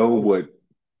I know what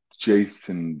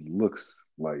Jason looks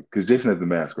like because Jason has the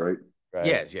mask, right?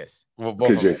 Yes. Well,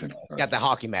 both Jason. He's got the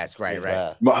hockey mask, right?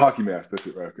 My hockey mask. That's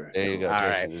it. Right. Okay. There you go.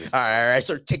 All right.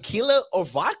 So tequila or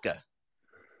vodka?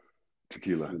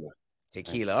 Tequila.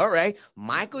 All right.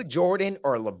 Michael Jordan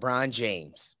or LeBron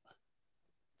James?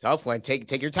 Tough one.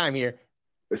 Take your time here.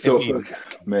 So,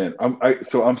 man,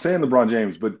 I'm saying LeBron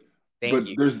James, but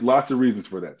there's lots of reasons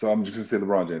for that. So I'm just going to say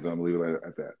LeBron James. I'm going to leave it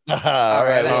at that. All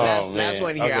right. Last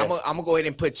one here. Okay. I'm going to go ahead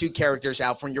and put 2 characters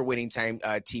out from your Winning Time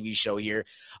TV show here.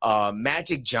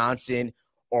 Magic Johnson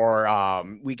or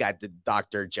we got the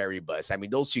Dr. Jerry Buss. I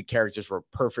mean, those 2 characters were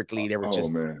perfectly. They were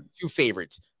just 2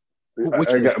 favorites.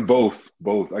 I got both.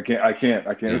 I can't.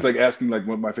 It's like asking like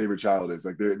what my favorite child is.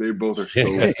 Like they both are so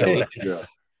yeah.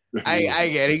 I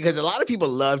get it because a lot of people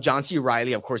love John C.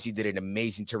 Reilly. Of course, he did an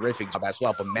amazing, terrific job as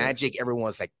well. But Magic,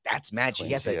 everyone's like, that's Magic.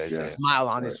 He has a smile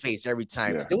on his face every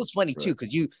time. It was funny too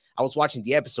because I was watching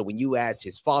the episode when you asked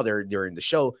his father during the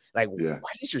show, like,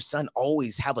 why does your son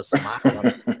always have a smile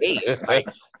on his face? Like,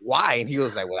 why? And he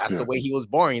was like, well, that's the way he was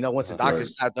born. Once the doctor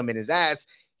slapped him in his ass,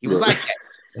 he was like that.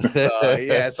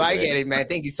 So I get it, man.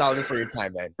 Thank you, Solomon, for your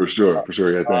time, man. For sure.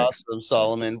 Yeah, thanks. Awesome,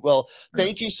 Solomon. Well,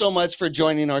 thank you so much for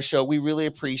joining our show. We really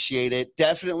appreciate it.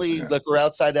 Definitely, look, we're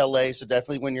outside LA, so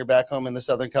definitely when you're back home in the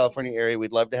Southern California area,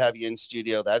 we'd love to have you in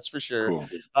studio. That's for sure. Cool.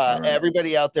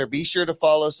 Everybody out there, be sure to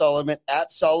follow Solomon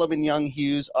at Solomon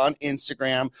Hughes on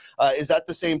Instagram. Is that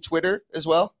the same Twitter as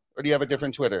well? Or do you have a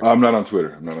different Twitter? I'm not on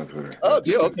Twitter. Oh, do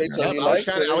you? Okay. So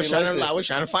I was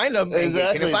trying to find them.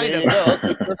 Exactly. There you go.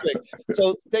 Okay, perfect.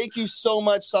 So thank you so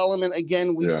much, Solomon.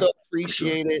 Again, we so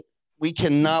appreciate it. We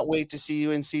cannot wait to see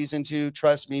you in season 2.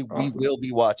 Trust me, we will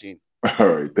be watching. All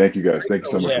right. Thank you, guys. Thank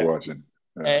you so much for watching.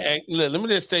 And let me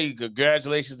just say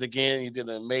congratulations again. You did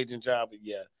an amazing job.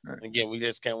 Again, we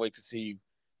just can't wait to see you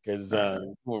because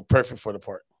we're perfect for the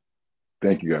part.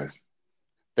 Thank you, guys.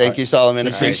 Thank you, Solomon.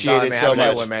 Appreciate it so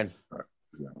much, man.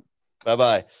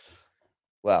 Bye-bye.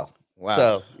 Wow. Wow.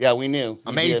 So yeah, we knew. He'd be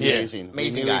Amazing. amazing.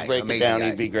 Amazing we knew guy. he'd break Amazing it down. guy.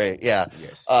 He'd be great. Yeah.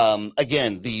 Yes.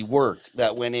 Again, the work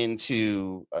that went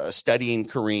into studying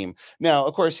Kareem. Now,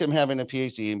 of course, him having a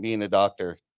PhD and being a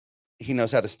doctor, he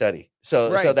knows how to study.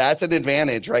 So Right. that's an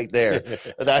advantage right there.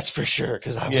 That's for sure.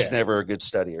 Because I was never a good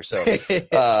studier. So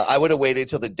I would have waited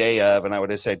till the day of, and I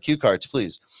would have said, cue cards,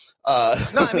 please. No,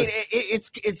 I mean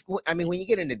it's. I mean, when you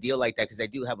get in a deal like that, because I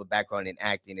do have a background in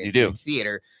acting and You do. in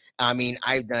theater. I mean,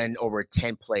 I've done over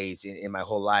 10 plays in my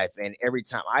whole life, and every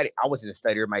time I wasn't a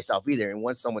studier myself either. And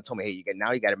once someone told me, "Hey, you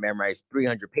got to memorize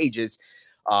 300 pages,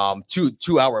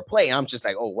 2-hour play," I'm just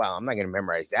like, "Oh wow, I'm not gonna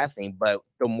memorize that thing." But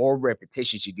the more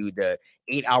repetitions you do, the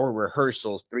 8-hour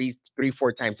rehearsals,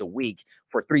 4 times a week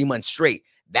for 3 months straight,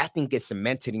 that thing gets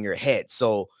cemented in your head.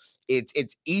 So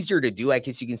it's easier to do, I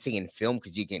guess you can say, in film,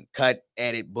 because you can cut,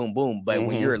 edit, boom, boom. But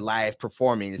when you're live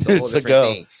performing, it's a whole different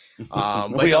thing.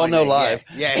 But we all know live.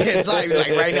 Yeah, it's live like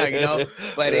right now, you know.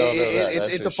 But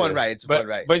it's a fun ride. It's a fun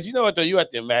ride. But you know what though, you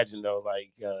have to imagine though,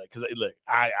 like because look,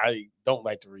 I don't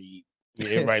like to read.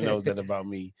 Everybody knows that about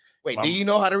me. Wait, do you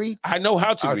know how to read? I know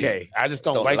how to read. I just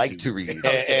don't like to read.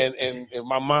 And if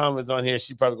my mom is on here,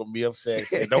 she probably gonna be upset.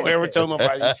 So don't ever tell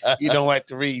nobody you don't like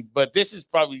to read. But this is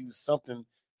probably something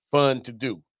fun to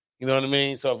do. You know what I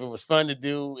mean? So if it was fun to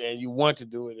do and you want to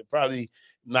do it, it probably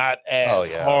not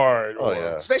as hard.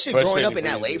 Especially growing up in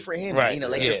LA for him, right? Being a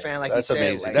Laker fan, like that's you said,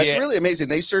 amazing. That's really amazing.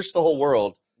 They searched the whole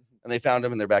world and they found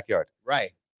him in their backyard.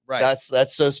 Right.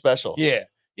 That's so special. Yeah.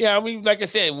 I mean, like I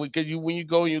said, because when you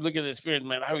go and you look at the experience,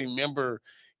 man, I remember,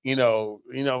 you know,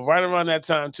 right around that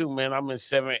time too, man. I'm in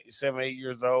 7, 8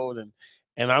 years old,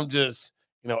 and I'm just,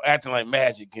 acting like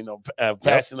magic,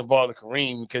 passing the ball to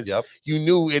Kareem because you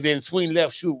knew it didn't swing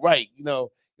left, shoot right,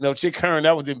 Chick Hearn,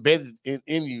 that was embedded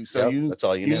in you. So that's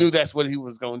all you knew that's what he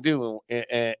was going to do.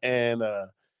 And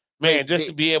man, just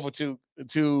to be able to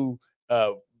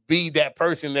be that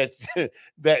person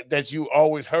that you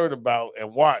always heard about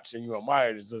and watched and you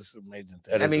admired is just amazing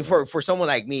thing. I mean, for someone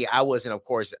like me, I wasn't, of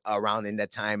course, around in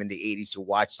that time in the 80s to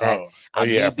watch that.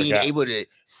 Being able to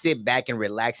sit back and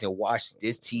relax and watch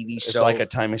this TV show. It's like a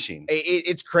time machine.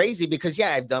 It's crazy because,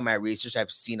 I've done my research.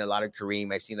 I've seen a lot of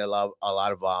Kareem. I've seen a lot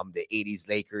of the 80s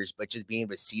Lakers, but just being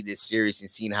able to see this series and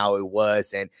seeing how it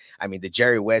was. And I mean, the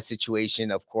Jerry West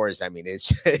situation, of course, I mean, it's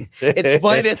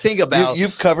funny to think about.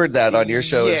 You've covered that on your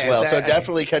show as well. So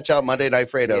definitely catch out Monday Night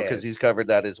Fredo because he's covered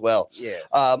that as well. Yes.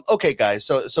 Okay, guys.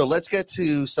 So let's get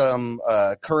to some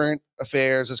current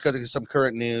affairs. Let's go to some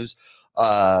current news.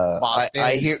 Boston.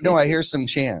 I hear some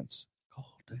chants.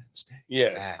 Golden State.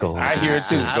 Yeah. Golden I hear it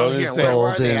too. Golden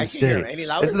State.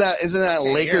 Isn't that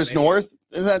Lakers North?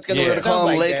 Isn't that going to call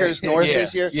them Lakers North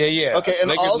this year? Yeah. Okay, and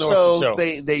Lakers also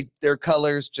their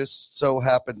colors just so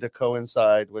happen to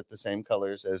coincide with the same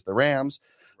colors as the Rams.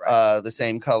 The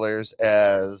same colors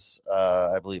as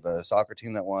I believe a soccer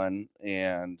team that won,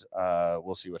 and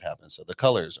we'll see what happens. So the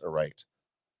colors are right.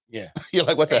 Yeah, you're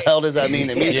like, what the hell does that mean?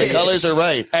 It means the colors are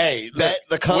right. Hey,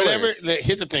 the colors.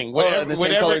 Here's the thing. The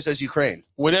same colors as Ukraine.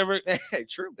 Whatever.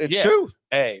 True. It's true.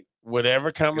 Hey,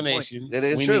 whatever combination it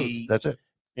is true. That's it.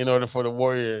 In order for the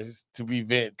Warriors to be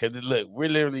bent, because look, we're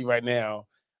literally right now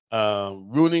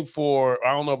rooting for.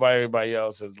 I don't know about everybody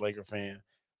else as a Laker fan.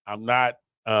 I'm not.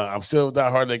 I'm still a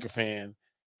diehard Laker fan,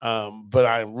 but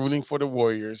I'm rooting for the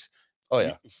Warriors. Oh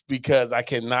yeah, because I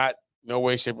cannot, no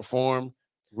way, shape, or form,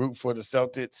 root for the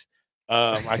Celtics.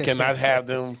 I cannot have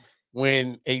them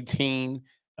win 18.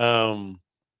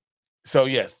 So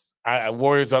yes,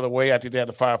 Warriors are the way. I think they have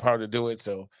the firepower to do it.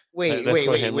 So wait.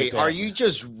 Are you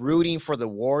just rooting for the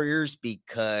Warriors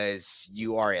because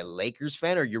you are a Lakers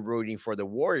fan, or you're rooting for the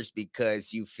Warriors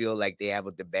because you feel like they have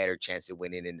the better chance of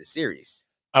winning in the series?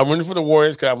 I'm rooting for the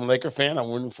Warriors because I'm a Laker fan. I'm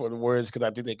rooting for the Warriors because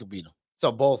I think they could beat them.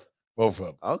 So both of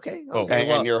them. Okay.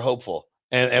 And you're hopeful.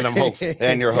 And I'm hopeful.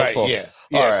 And you're hopeful. Right,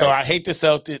 yeah. Right. So I hate the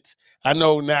Celtics. I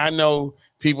know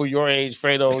people your age,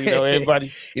 Fredo. Everybody.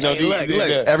 Look,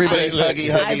 everybody's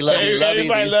huggy, lovey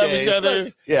everybody these love days. each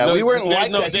other. We weren't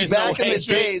like that. See, back in the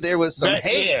day, there was some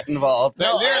hate involved.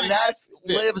 And that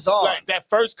lives on. Like that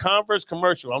first Converse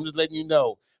commercial. I'm just letting you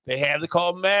know they had to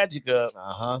call Magic up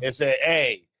and say,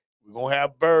 "Hey, we're gonna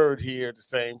have Bird here at the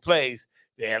same place."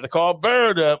 They had to call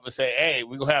Bird up and say, "Hey,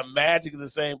 we're gonna have Magic in the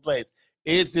same place.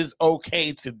 Is this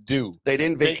okay to do?" They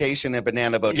didn't vacation in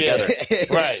Banana Boat together.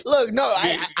 Right. Look, no,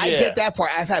 I get that part.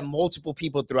 I've had multiple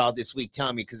people throughout this week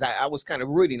tell me, because I was kind of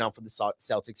rooting on for the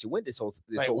Celtics to win this whole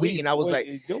week. And I was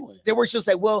like, they were just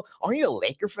like, well, aren't you a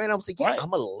Laker fan? I was like, yeah,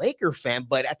 I'm a Laker fan.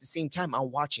 But at the same time,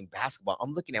 I'm watching basketball.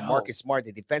 I'm looking at Marcus Smart,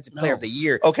 the defensive player of the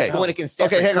year. Okay.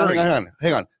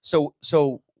 Hang on. So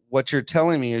what you're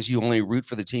telling me is you only root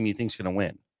for the team you think is going to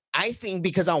win. I think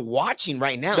because I'm watching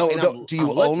right now. No, and do you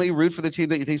only root for the team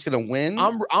that you think is going to win?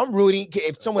 I'm rooting.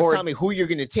 If someone's telling me who you're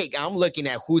going to take, I'm looking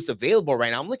at who's available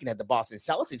right now. I'm looking at the Boston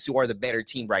Celtics, who are the better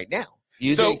team right now.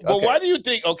 But why do you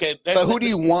think? Okay, but who do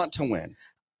you want to win?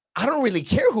 I don't really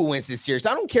care who wins this series.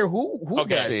 I don't care who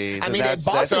does. See, I mean,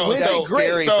 Boston wins is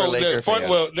great. for Laker fans.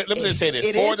 Well, let me just say this.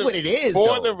 It is what it is.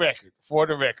 For the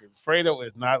record, Fredo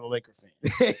is not a Laker fan.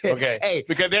 Okay, hey,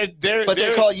 because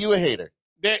they call you a hater.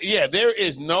 There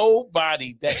is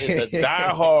nobody that is a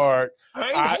diehard.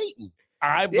 I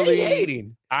ain't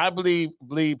hating. I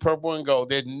believe purple and gold.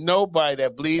 There's nobody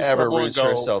that believes ever purple and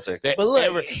gold. Celtic. But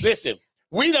look, Listen,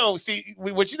 we don't see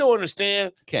what you don't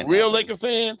understand.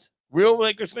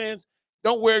 Lakers fans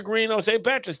don't wear green on St.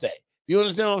 Patrick's Day. You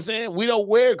understand what I'm saying? We don't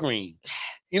wear green.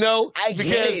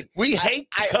 Because we hate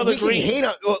the color green. Hate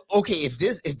on, okay, if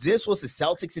this was the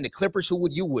Celtics and the Clippers, who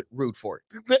would you root for?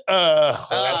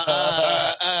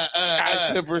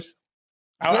 Clippers.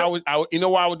 I would. You know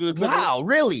why I would do the Clippers? Wow,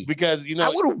 really? Because I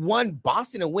would have won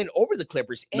Boston and win over the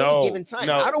Clippers any given time.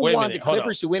 I don't want the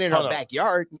Clippers to win in our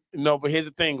backyard. No, but here's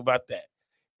the thing about that.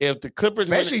 If the Clippers,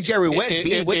 especially Jerry West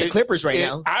being with the Clippers right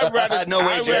now, I'd rather no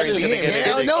way Jerry's going to get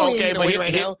it. Okay, but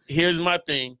right now. Here's my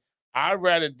thing. I'd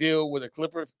rather deal with a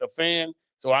fan,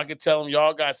 so I could tell them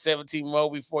y'all got 17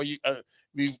 more before you.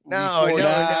 No.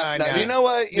 You know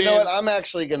what? I'm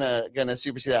actually gonna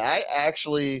supersede that. I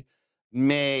actually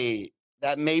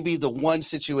that may be the one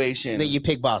situation that you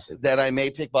pick Boston. That I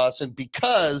may pick Boston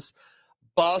because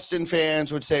Boston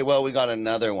fans would say, "Well, we got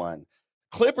another one."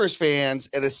 Clippers fans,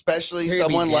 and especially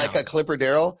someone like a Clipper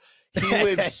Darrell, he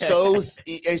would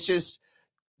it's just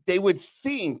they would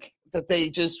think that they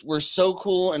just were so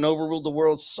cool and overruled the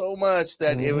world so much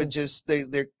that it would just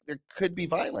there could be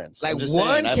violence. Like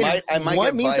one means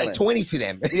violent. like 20 to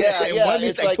them. Yeah. One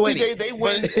means like 20.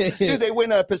 They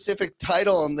win a Pacific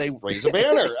title and they raise a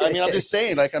banner. I mean, I'm just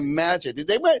saying, like, imagine, dude,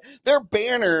 their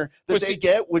banner that they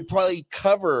get would probably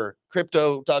cover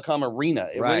Crypto.com Arena.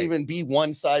 It wouldn't even be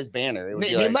one size banner. It would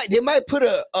they might put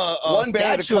a one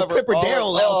statue of Clipper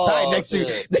Darrell outside next to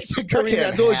Kareem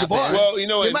Abdul-Jabbar. Well,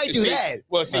 they might do that.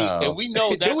 Well, see, and we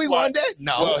know that's do we want that?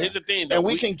 No. Well, here's the thing, and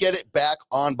we can get it back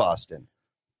on Boston.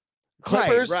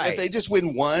 Clippers, if they just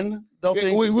win one, they'll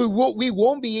think we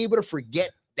won't be able to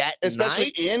forget that,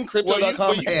 especially in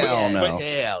Crypto.com. Hell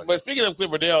no. But speaking of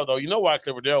Clipper Darrell, though, you know why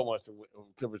Clipper Darrell wants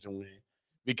Clippers to win?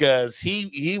 Because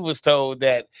he was told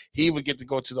that he would get to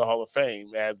go to the Hall of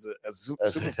Fame as a super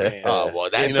fan. Oh, well,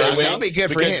 that'll be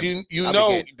good for him.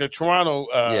 The Toronto,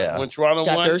 when Toronto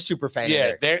got won, their super fan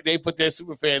in there. they put their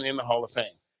super fan in the Hall of Fame.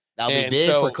 That'll be big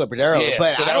for Clipper Darrell.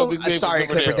 But sorry,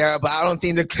 Clipper Darrell, but I don't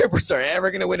think the Clippers are ever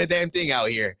going to win a damn thing out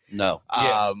here. No.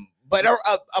 But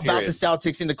about the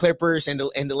Celtics and the Clippers and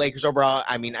the Lakers overall,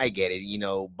 I mean, I get it.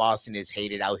 Boston is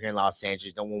hated out here in Los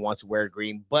Angeles. No one wants to wear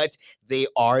green, but they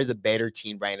are the better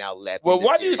team right now left. Well,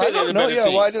 why do you say they're the better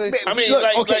team? Why do they? I mean,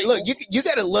 look, you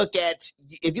got to look at,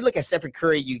 if you look at Stephen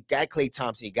Curry, you got Klay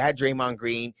Thompson, you got Draymond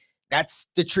Green. That's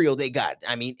the trio they got.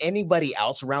 I mean, anybody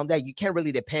else around that, you can't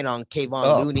really depend on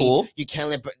Kevon Looney. Poole.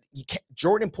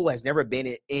 Jordan Poole has never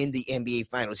been in the NBA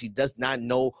Finals. He does not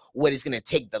know what is going to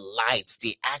take, the lights,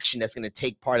 the action that's going to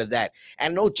take part of that.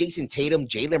 And I know Jason Tatum,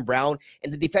 Jaylen Brown,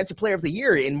 and the Defensive Player of the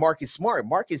Year in Marcus Smart.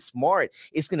 Marcus Smart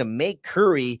is going to make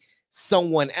Curry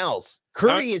someone else.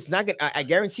 Curry is not going to, I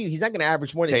guarantee you, he's not going to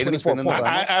average more than 24 points.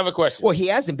 I have a question. Well, he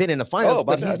hasn't been in the finals,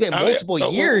 but he's been multiple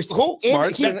years.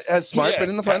 Has Smart been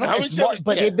in the finals?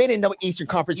 But they've been in the Eastern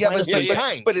Conference finals 3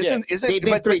 times. But they've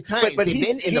been 3 times. But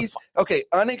he's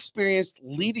unexperienced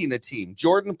leading a team.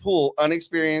 Jordan Poole,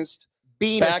 unexperienced.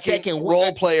 Being a second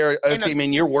role player team,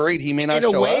 and you're worried he may not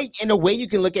show up? In a way, you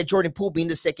can look at Jordan Poole being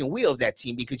the second wheel of that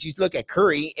team, because you look at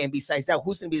Curry, and besides that,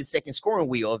 who's going to be the second scoring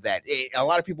wheel of that? A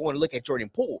lot of people want to look at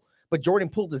Jordan Poole, but Jordan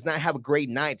Poole does not have a great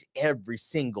night every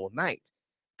single night.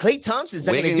 Klay Thompson's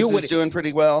not going to do what doing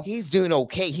pretty well. He's doing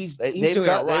okay. He's doing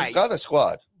all right. They've got a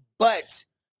squad, but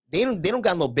they don't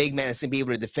got no big man that's gonna be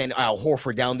able to defend Al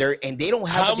Horford down there, and they don't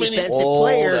have a defensive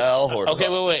player. Okay,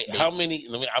 wait. How many?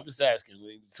 I'm just asking,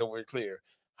 so we're clear.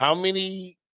 How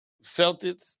many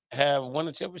Celtics have won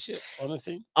a championship on the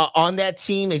team? On that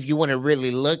team, if you want to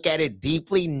really look at it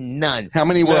deeply, none. How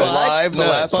many were alive the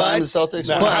last time the Celtics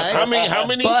won?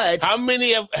 How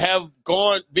many have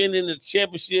been in the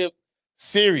championship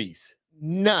series?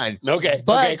 None. Okay.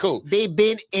 But okay, cool. They've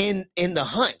been in the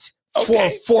hunt for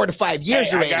 4 to 5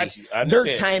 years already. I got you.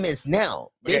 Their time is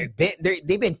now. Okay.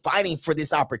 They've been fighting for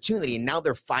this opportunity, and now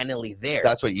they're finally there.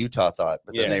 That's what Utah thought,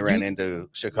 but then they ran into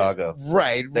Chicago.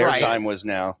 Right. Their time was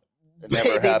now. It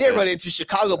never they did run into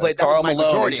Chicago, but Karl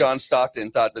Malone and John Stockton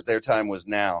thought that their time was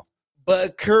now.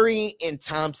 But Curry and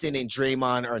Thompson and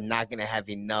Draymond are not going to have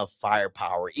enough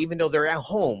firepower, even though they're at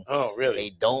home. Oh, really?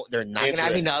 They don't. They're not going to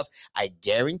have enough. I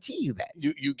guarantee you that.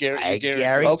 You guarantee. I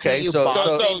guarantee Okay, you.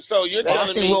 so you're telling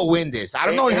Boston me will win this. I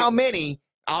don't know how many.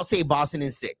 I'll say Boston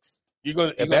in 6.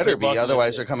 It better be,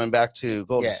 otherwise they're coming back to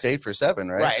Golden State for 7,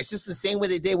 right? Right. It's just the same way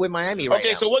they did with Miami right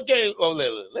now. So what game? Oh,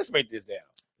 let's break this down.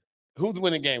 Who's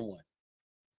winning game 1?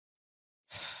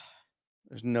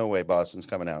 There's no way Boston's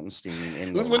coming out and steaming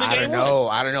in. Who's winning game 1?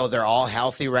 I don't know. They're all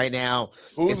healthy right now.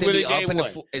 Who's winning game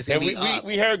 1? It's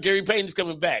We heard Gary Payton's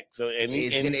coming back, so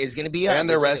it's going to be up. And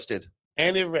they're rested.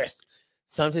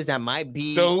 Sometimes that might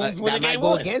be that might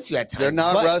go against you at times. They're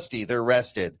not rusty. They're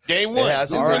rested. Game 1. It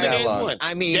hasn't been that long.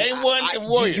 I mean, game 1 and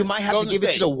Warriors. You might have to give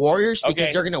it to the Warriors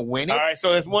because they're going to win it. All right,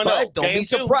 so it's 1-0. But don't be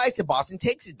surprised if Boston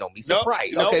takes it. Don't be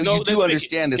surprised. You do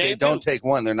understand if they don't take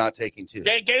 1, they're not taking 2.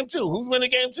 Game 2. Who's winning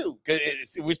game 2?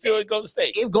 Because we're still at Golden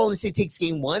State. If Golden State takes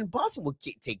game 1, Boston will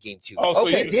take game 2. Oh,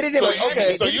 okay.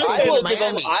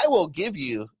 Miami. I will give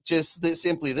you just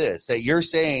simply this: that you're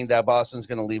saying that Boston's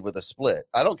going to leave with a split.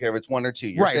 I don't care if it's 1 or 2.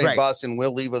 You're saying Boston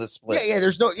will leave with a split. Yeah.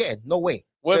 There's no way.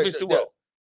 What if it's 2-0? What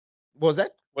was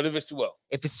that? What if it's 2-0?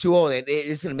 If it's 2-0,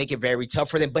 it's going to make it very tough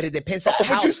for them. But it depends on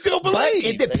how. But you still believe. But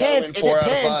it depends. 4 out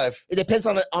of 5. It depends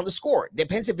on the score. It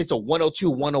depends if it's a 102,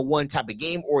 101 type of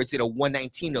game, or is it a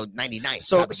 119 or 99.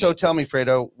 So tell me,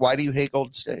 Fredo, why do you hate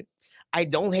Golden State? I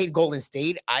don't hate Golden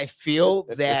State. I feel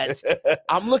that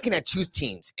I'm looking at 2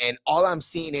 teams, and all I'm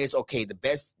seeing is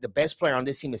the best player on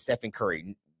this team is Stephen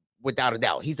Curry, without a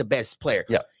doubt. He's the best player.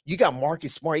 Yeah. You got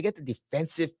Marcus Smart. You got the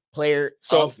defensive player.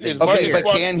 But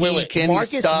can he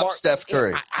stop Steph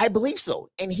Curry? I believe so,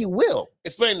 and he will.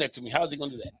 Explain that to me. How is he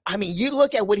going to do that? I mean, you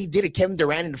look at what he did to Kevin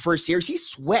Durant in the first series. He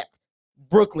swept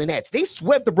Brooklyn Nets. They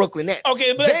swept the Brooklyn Nets.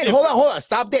 Okay, but then hold on,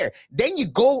 stop there. Then you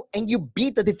go and you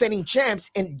beat the defending champs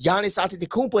and Giannis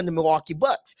Antetokounmpo and the Milwaukee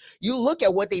Bucks. You look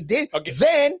at what they did. Okay.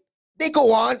 Then they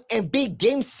go on and beat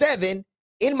Game 7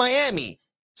 in Miami.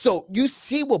 So you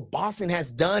see what Boston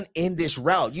has done in this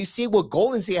route. You see what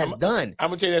Golden State has done. I'm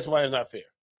gonna tell you that's why it's not fair.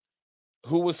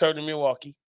 Who was hurt in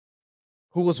Milwaukee?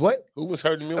 Who was what? Who was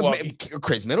hurt in Milwaukee?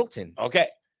 Chris Middleton. Okay,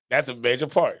 that's a major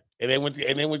part. And they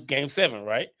went Game 7,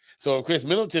 right? So if Chris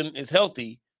Middleton is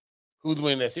healthy, who's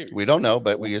winning that series? We don't know,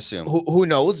 but we assume. Who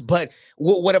knows? But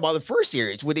what about the first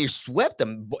series where they swept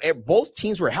them? Both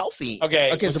teams were healthy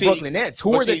against the Brooklyn Nets,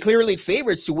 who were the clearly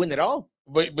favorites to win it all.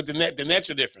 But the Nets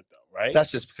are different, though, right?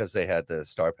 That's just because they had the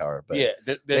star power. But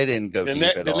they didn't go deep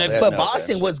at all. But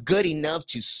Boston was good enough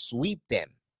to sweep them.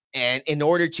 And in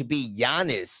order to be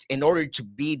Giannis, in order to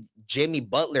be Jimmy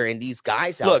Butler and these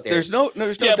guys out there. There's no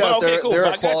doubt they're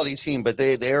a quality team, but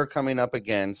they are coming up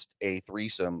against a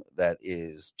threesome that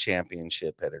is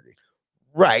championship pedigree.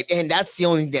 Right. And that's the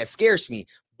only thing that scares me.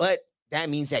 But that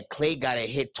means that Clay got to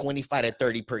hit 25 to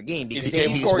 30 per game because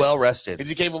he's well rested. Is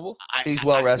he capable? He's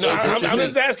well rested. I'm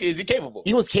just asking, is he capable?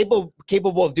 He was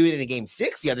capable of doing it in Game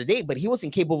 6 the other day, but he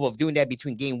wasn't capable of doing that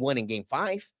between Game 1 and Game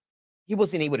 5. He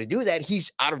wasn't able to do that.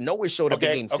 He's out of nowhere showed up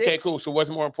in Game 6. Okay, cool. So what's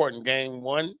more important, Game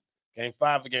 1, Game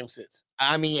 5, or Game 6?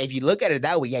 I mean, if you look at it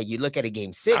that way, you look at a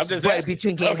Game 6. But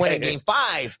between Game 1 and Game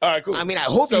 5, all right, cool. I mean, I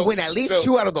hope you win at least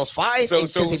 2 out of those 5.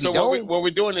 So what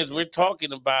we're doing is we're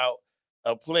talking about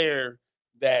a player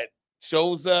that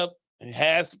shows up and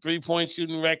has the 3-point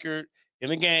shooting record in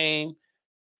the game.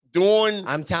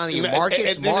 I'm telling you,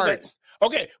 Marcus Smart.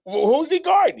 Okay, well, who's he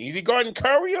guarding? Is he guarding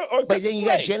Curry or? But then you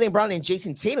got Jaylen Brown and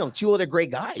Jason Tatum, 2 other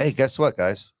great guys. Hey, guess what,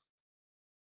 guys?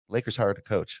 Lakers hired a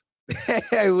coach.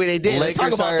 They did.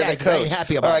 Lakers hired a coach.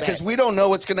 Happy about that because we don't know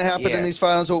what's going to happen in these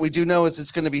finals. What we do know is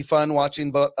it's going to be fun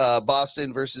watching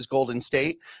Boston versus Golden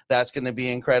State. That's going to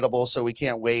be incredible. So we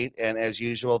can't wait. And as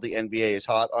usual, the NBA is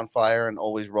hot, on fire, and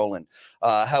always rolling.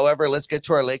 However, let's get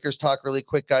to our Lakers talk really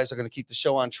quick, guys. I'm going to keep the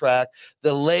show on track.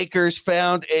 The Lakers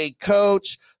found a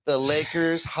coach. The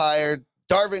Lakers hired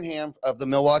Darvin Ham of the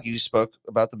Milwaukee. You spoke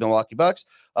about the Milwaukee Bucks.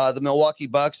 The Milwaukee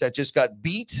Bucks that just got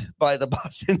beat by the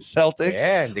Boston Celtics.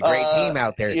 Yeah, the great team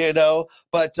out there.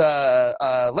 But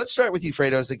let's start with you,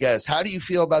 Fredo, as a guest. How do you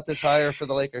feel about this hire for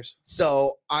the Lakers?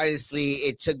 So, honestly,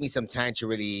 it took me some time to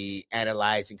really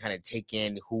analyze and kind of take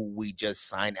in who we just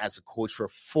signed as a coach for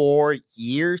 4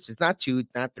 years. It's not 2,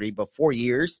 not 3, but 4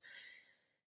 years.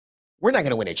 We're not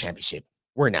going to win a championship.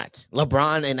 We're not.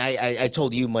 LeBron, and I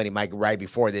told you, Money Mike, right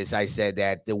before this, I said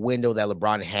that the window that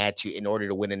LeBron had in order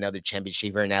to win another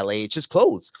championship here in LA, it's just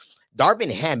closed. Darvin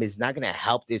Ham is not going to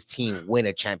help this team win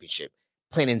a championship.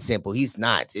 Plain and simple. He's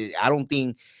not. I don't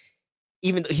think,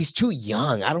 even though he's too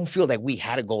young, I don't feel like we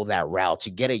had to go that route to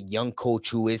get a young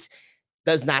coach who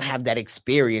does not have that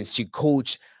experience to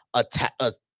coach a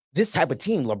this type of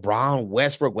team, LeBron,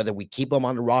 Westbrook, whether we keep them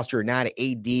on the roster or not,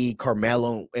 AD,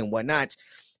 Carmelo, and whatnot,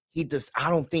 I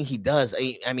don't think he does.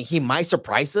 I mean, he might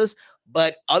surprise us,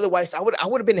 but otherwise, I would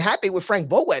have been happy with Frank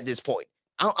Vogel at this point.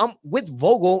 I'm with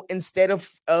Vogel instead of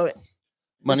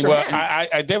Money. Well,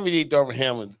 I definitely think Darvin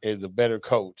Ham is a better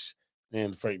coach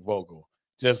than Frank Vogel.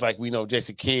 Just like we know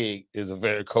Jason Kidd is a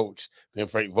better coach than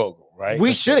Frank Vogel, right?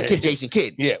 We should have kept Jason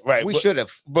Kidd. Yeah, right. We should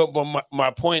have. But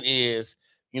my point is,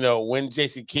 when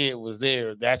Jason Kidd was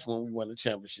there, that's when we won the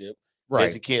championship. Right.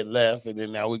 Jason Kidd left, and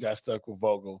then now we got stuck with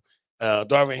Vogel.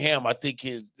 Darvin Ham, I think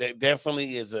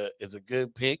definitely is a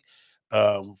good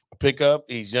pickup.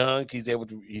 He's young. He's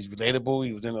relatable.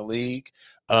 He was in the league.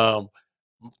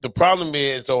 The problem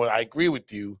is, though, I agree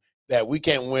with you that we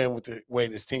can't win with the way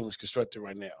this team is constructed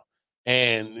right now.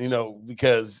 And,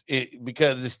 because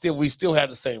it's still, we still have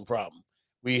the same problem.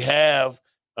 We have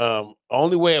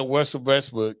only way a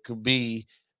Westbrook could be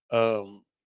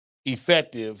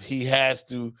effective, he has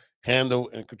to handle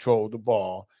and control the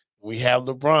ball. We have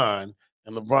LeBron,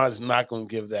 and LeBron's not going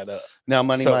to give that up. Now,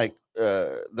 Mike,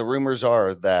 the rumors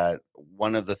are that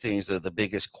one of the things that the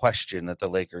biggest question that the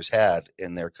Lakers had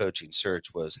in their coaching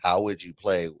search was how would you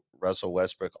play Russell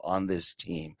Westbrook on this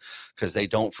team, because they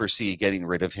don't foresee getting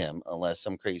rid of him unless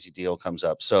some crazy deal comes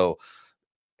up. So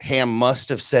Ham must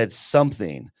have said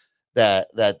something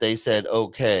that they said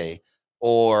okay,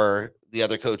 or the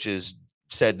other coaches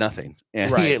said nothing,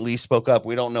 and he at least spoke up.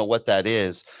 We don't know what that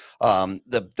is.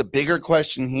 The bigger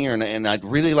question here, and I'd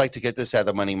really like to get this out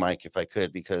of Money Mike if I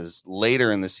could, because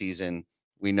later in the season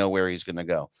we know where he's going to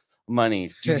go. Money,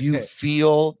 do you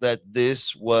feel that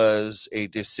this was a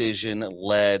decision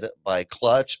led by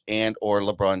Clutch and or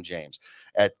LeBron James?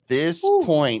 At this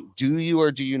point, do you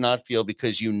or do you not feel,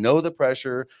 because the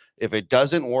pressure, if it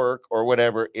doesn't work or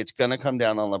whatever, it's going to come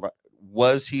down on LeBron?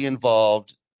 Was he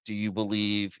involved? Do you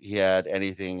believe he had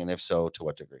anything? And if so, to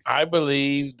what degree? I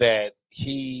believe that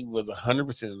he was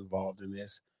 100% involved in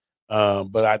this.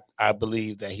 But I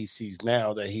believe that he sees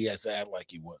now that he has to act like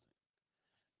he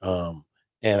wasn't.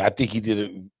 And I think he did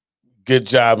a good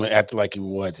job in acting like he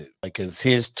wasn't. Because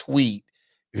his tweet,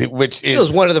 which is... He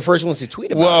was one of the first ones to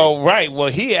tweet about it. Right.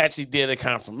 Well, he actually did a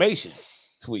confirmation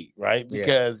tweet, right?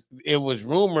 Because it was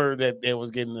rumored that they was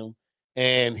getting him.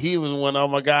 And he was one, oh,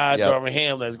 my God, Darvin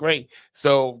Ham, that's great.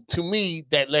 So, to me,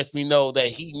 that lets me know that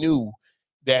he knew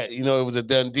that, it was a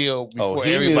done deal before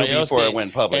everybody else before it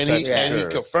went public. And he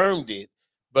confirmed it.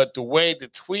 But the way the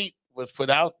tweet was put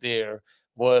out there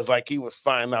was like he was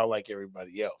finding out like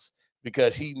everybody else.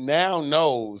 Because he now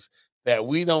knows that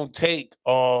we don't take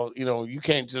all, you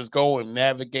can't just go and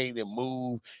navigate and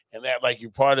move and act like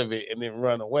you're part of it and then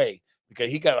run away. Because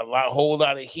he got a whole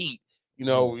lot of heat.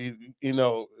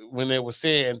 When they were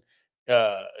saying,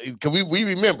 because we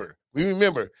remember,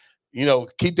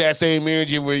 keep that same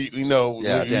energy where,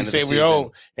 you say we're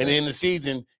old. And in the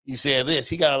season, you said this,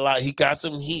 he got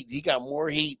some heat. He got more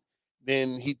heat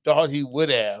than he thought he would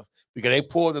have, because they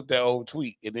pulled up that old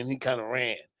tweet and then he kind of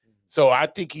ran. So I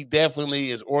think he definitely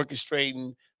is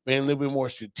orchestrating, being a little bit more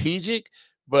strategic,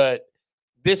 but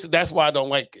that's why I don't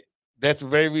like it. That's the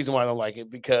very reason why I don't like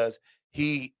it, because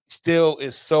he still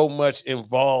is so much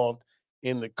involved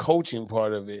in the coaching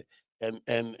part of it,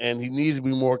 and he needs to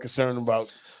be more concerned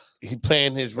about he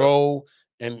playing his role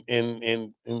and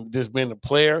just being a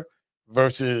player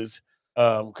versus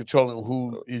controlling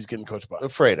who he's getting coached by.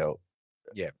 Fredo,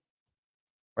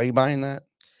 are you buying that?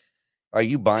 Are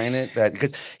you buying it? That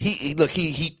because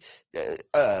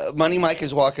Money Mike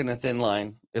is walking a thin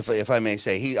line, if I may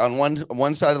say. He on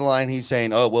one side of the line, he's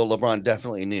saying, "Oh well, LeBron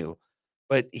definitely knew."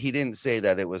 But he didn't say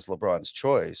that it was LeBron's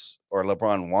choice or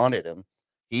LeBron wanted him.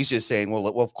 He's just saying, well,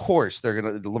 of course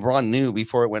LeBron knew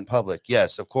before it went public.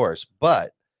 Yes, of course.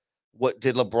 But what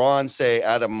did LeBron say?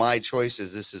 Out of my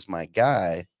choices, this is my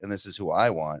guy and this is who I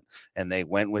want. And they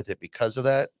went with it because of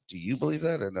that. Do you believe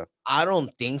that or no? I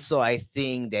don't think so. I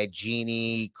think that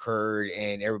Jeannie, Kurt,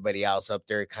 and everybody else up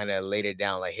there kind of laid it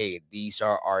down like, hey, these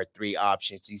are our three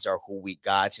options. These are who we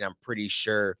got. And I'm pretty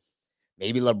sure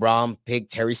maybe LeBron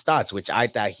picked Terry Stotts, which I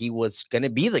thought he was going to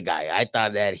be the guy. I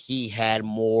thought that he had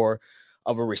more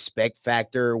of a respect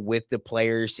factor with the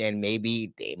players, and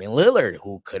maybe Damian Lillard,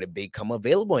 who could have become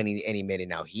available any minute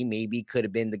now. He maybe could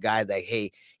have been the guy that, hey,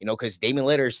 because Damian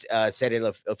Lillard said it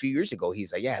a few years ago.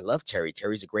 He's like, yeah, I love Terry.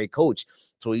 Terry's a great coach.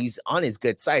 So he's on his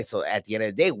good side. So at the end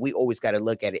of the day, we always got to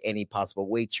look at any possible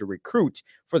way to recruit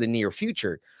for the near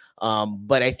future.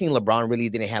 But I think LeBron really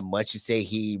didn't have much to say.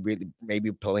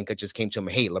 Maybe Pelinka just came to him,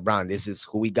 hey, LeBron, this is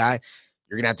who we got.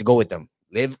 You're going to have to go with them.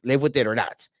 Live with it or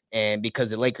not. And because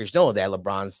the Lakers know that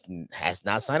LeBron has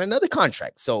not signed another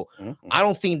contract. So I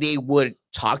don't think they would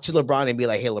talk to LeBron and be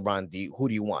like, hey, LeBron, who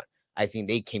do you want? I think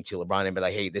they came to LeBron and be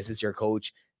like, hey, this is your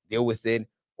coach. Deal with it.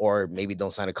 Or maybe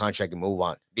don't sign a contract and move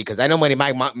on. Because I know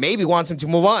Mike maybe wants him to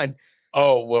move on.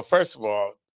 Oh, well, first of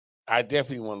all, I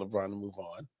definitely want LeBron to move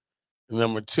on.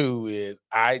 Number two is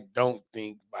I don't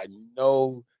think by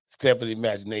no step of the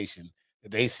imagination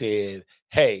that they said,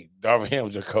 hey, Darvin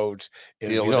Ham's your coach,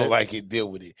 and if you don't like it, deal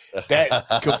with it. That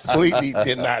completely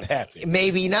did not happen.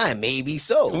 Maybe not. Maybe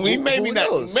so. Maybe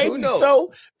not. Knows? Maybe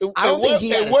so. I don't think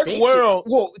he had what world?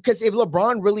 Well, because if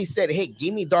LeBron really said, hey,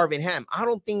 give me Darvin Ham, I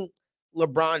don't think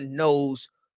LeBron knows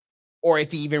or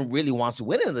if he even really wants to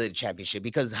win another championship,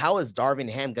 because how is Darvin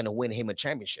Ham going to win him a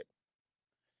championship?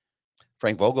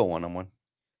 Frank Vogel won him one.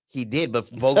 He did, but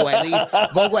Vogel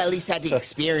at least had the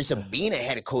experience of being a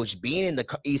head coach, being in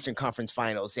the Eastern Conference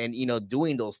Finals, and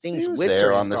doing those things with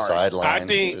there on the sideline. I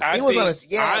think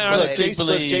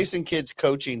Jason Kidd's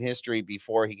coaching history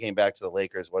before he came back to the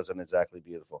Lakers wasn't exactly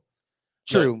beautiful.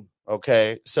 True.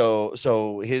 Okay,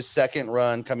 so his second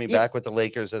run coming back with the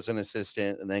Lakers as an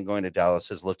assistant and then going to Dallas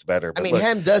has looked better. But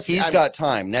he's got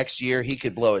time. Next year he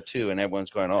could blow it too, and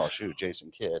everyone's going, "Oh shoot, Jason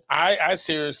Kidd." I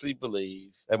seriously believe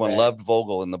everyone loved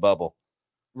Vogel in the bubble,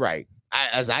 right?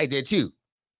 As I did too.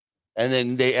 And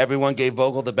then everyone gave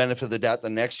Vogel the benefit of the doubt the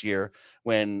next year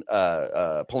when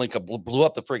Pelinka blew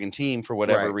up the friggin' team for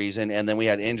whatever reason, and then we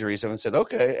had injuries. Everyone said,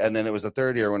 okay. And then it was the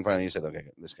third year when finally you said,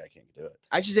 okay, this guy can't do it.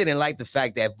 I just didn't like the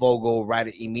fact that Vogel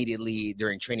immediately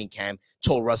during training camp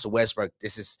told Russell Westbrook,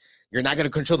 you're not going to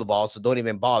control the ball, so don't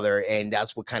even bother. And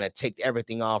that's what kind of ticked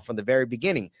everything off from the very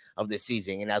beginning of the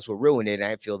season, and that's what ruined it. And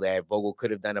I feel that Vogel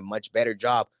could have done a much better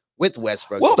job with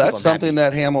Westbrook. Well, that's something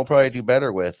that Ham will probably do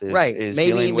better with is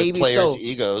dealing with players'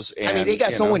 egos. And, I mean, they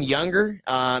got someone younger.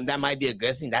 That might be a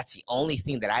good thing. That's the only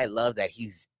thing that I love, that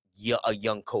he's a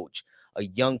young coach,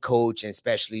 and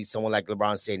especially someone like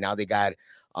LeBron said, now they got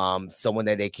someone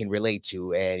that they can relate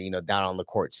to and, down on the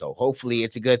court. So hopefully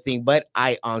it's a good thing, but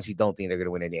I honestly don't think they're going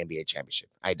to win an NBA championship.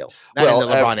 I don't. Not in the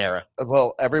LeBron era.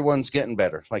 Well, everyone's getting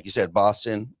better. Like you said,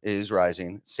 Boston is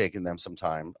rising. It's taking them some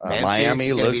time.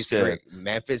 Miami looks good.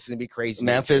 Memphis is going to be crazy.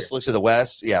 Memphis looks to the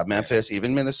West. Yeah, Memphis.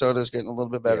 Even Minnesota is getting a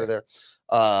little bit better there.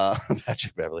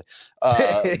 Patrick Beverly.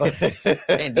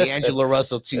 And D'Angelo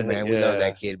Russell too, man. We love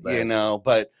that kid.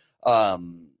 But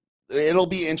it'll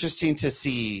be interesting to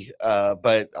see,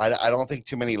 but I don't think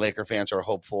too many Laker fans are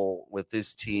hopeful with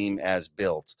this team as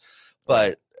built.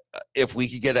 But if we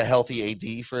could get a healthy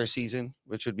AD for a season,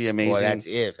 which would be amazing. Well,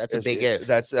 that's a big if.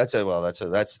 That's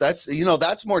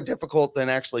more difficult than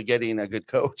actually getting a good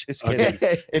coach.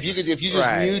 If you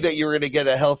just knew that you were going to get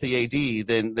a healthy AD,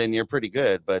 then you're pretty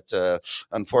good. But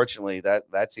unfortunately,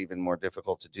 that's even more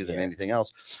difficult to do than anything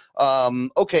else.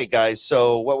 Okay, guys.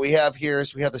 So what we have here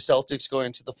is we have the Celtics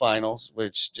going to the finals,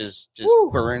 which just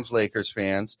burns Lakers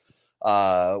fans.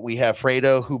 We have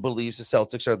Fredo, who believes the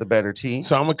Celtics are the better team.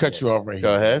 So I'm gonna cut you off right here.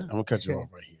 Go ahead. I'm gonna cut you off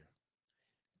right here.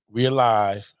 We're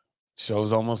live.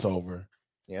 Show's almost over.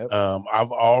 Yep.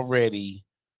 I've already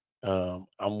I'm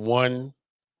 1-0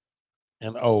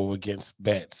 against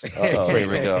bets. Here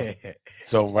we go.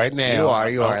 So right now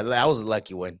you are. That was a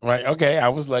lucky one. Right. Okay. I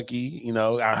was lucky,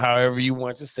 however you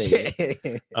want to say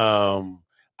it.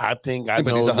 I think I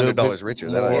know he's $100 richer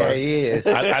than I am. Yeah, he is.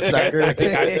 I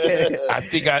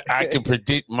think I can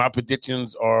predict. My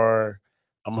predictions are,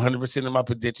 I'm 100% in my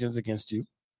predictions against you.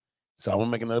 So I'm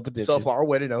gonna make another prediction. So far,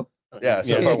 1-0. Yeah,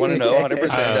 so far 1-0, 100%.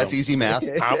 That's easy math.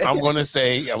 I'm gonna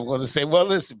say. Well,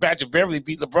 listen, Patrick Beverly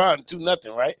beat LeBron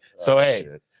 2-0, right?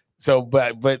 Shit.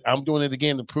 But I'm doing it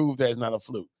again to prove that it's not a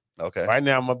fluke. Okay. Right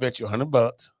now, I'm gonna bet you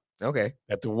 $100. Okay.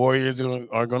 That the Warriors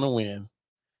are gonna win.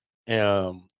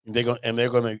 They're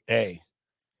gonna. Hey,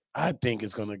 I think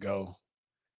it's gonna go.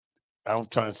 I'm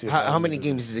trying to see how many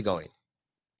games is it going.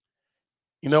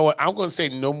 You know what? I'm gonna say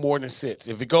no more than 6.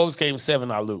 If it goes game 7,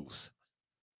 I lose.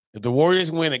 If the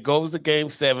Warriors win, it goes to game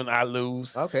 7, I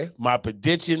lose. Okay. My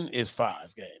prediction is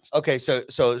 5 games. Okay, so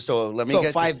let me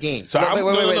get 5 games. So wait.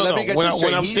 Let me get this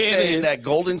straight. I'm He's saying that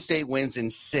Golden State wins in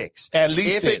 6. At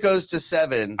least if 6. it goes to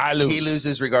 7, I lose. He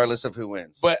loses regardless of who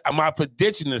wins. But my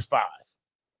prediction is 5.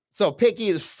 So picky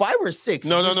is 5 or 6.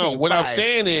 No. What I'm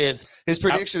saying is his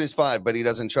prediction is 5, but he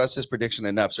doesn't trust his prediction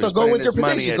enough. So go with your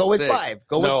prediction. Go with 5.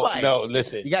 Go with 5. No,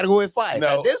 listen. You got to go with 5.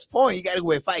 At this point, you got to go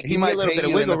with 5. He might pay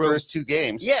you in the first 2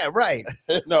 games. Yeah, right.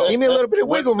 No, give me a little bit of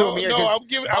wiggle room here. No,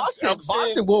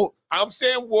 Boston will. I'm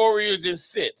saying Warriors in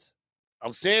 6.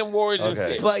 I'm saying Warriors in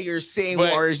 6. But you're saying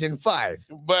Warriors in 5.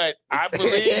 But I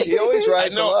believe he always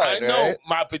writes a lot. I know. Right?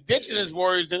 My prediction is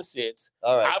Warriors in 6.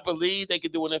 All right. I believe they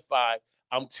could do it in 5.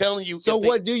 I'm telling you. So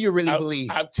what do you really believe?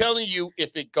 I'm telling you,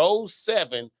 if it goes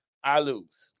 7, I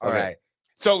lose. All right.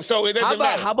 So it doesn't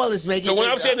matter. How about let's make it? So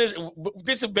what I'm saying is,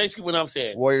 this is basically what I'm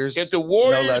saying. Warriors. If the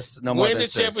Warriors no more win than the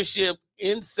 6. championship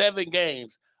in 7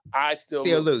 games, I still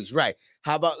lose. Right.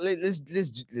 How about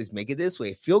let's make it this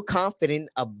way. Feel confident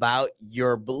about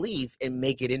your belief and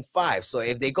make it in 5. So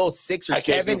if they go 6 or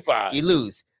 7, you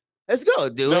lose. Let's go.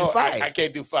 Do it in 5. I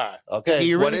can't do 5. Okay. Do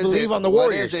you really believe on the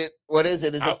Warriors? What is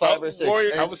it? Is it 5 or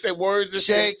 6? I would say Warriors at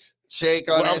 6. Shake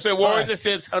on it. I would say Warriors at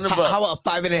 6. $100. How about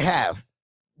 5.5?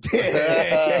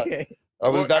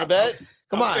 Are we got a bet?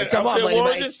 Come on, money.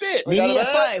 Warriors at 6. Meet me at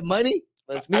 5, money.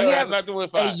 Let's meet me I'm not doing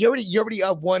 5. Hey, you're already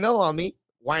up 1-0 on me.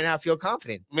 Why not feel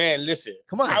confident? Man, listen.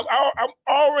 Come on. I'm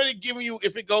already giving you,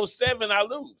 if it goes 7, I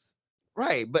lose.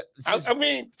 Right, but I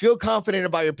mean, feel confident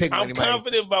about your pick. I'm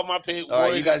confident about my pick. All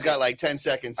right, you guys got like 10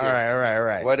 seconds here. All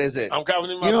right. What is it? I'm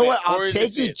confident in my pick. You know pick. what? I'll Warriors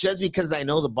take you just because I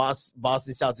know the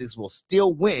Boston Celtics will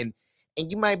still win, and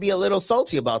you might be a little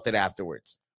salty about that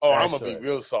afterwards. Oh, I'm gonna be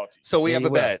real salty. So we have a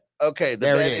bet. Okay, the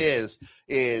There bet it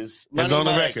is Money on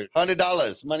the record.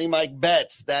 $100. Money Mike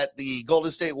bets that the Golden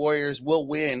State Warriors will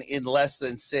win in less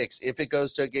than 6. If it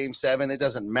goes to game 7, it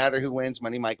doesn't matter who wins.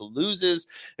 Money Mike loses.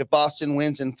 If Boston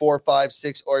wins in 4, 5,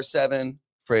 6, or 7,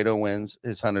 Fredo wins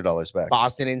his $100 back.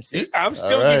 Boston in 6. I'm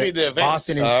still giving you the advantage.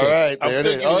 Boston in 6. All right, there it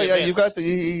is. Oh yeah, you you got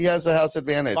he has the house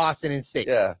advantage. Boston in 6.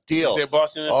 Yeah, deal.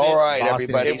 Boston in 6. All right, Boston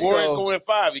everybody. If Warriors go in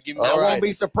 5, you give me. I All right. won't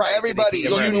be surprised. Everybody, if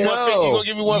you they beat you gonna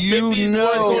give me 150. You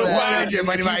know that. that.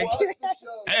 Money Mike.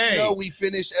 You know we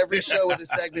finish every show with a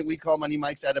segment we call Money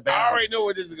Mike's Out of Bounds. I already know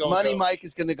where this is going. Money Mike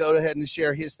is going to go ahead and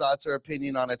share his thoughts or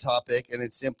opinion on a topic, and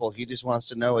it's simple. He just wants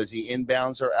to know, is he in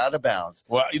bounds or out of bounds?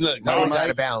 Well, look, Money Mike, out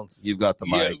of bounds. You've got the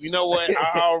mic. You know what?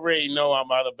 I already know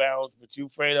I'm out of bounds with you,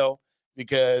 Fredo,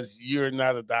 because you're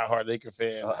not a diehard Laker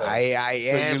fan. So I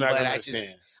am, you're not but gonna I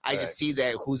understand. just see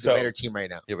that who's the better team right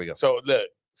now. Here we go. So look,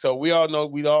 so we all know,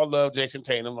 we all love Jason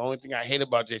Tatum. The only thing I hate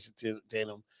about Jason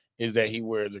Tatum is that he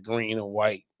wears a green and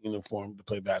white uniform to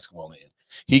play basketball in.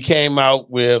 He came out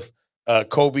with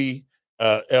Kobe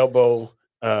elbow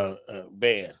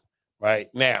band. Right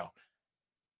now,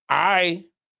 I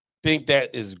think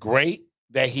that is great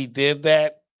that he did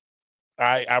that.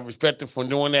 I respect him for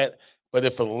doing that. But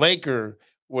if a Laker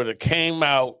would have came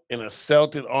out in a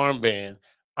Celtic armband,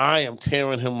 I am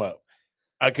tearing him up,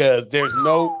 because there's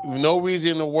no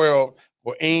reason in the world,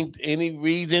 for any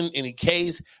reason, any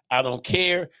case, I don't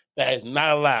care, that is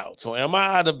not allowed. So am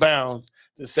I out of bounds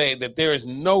to say that there is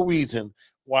no reason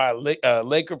why a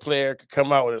Laker player could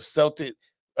come out with a Celtic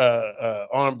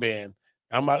armband?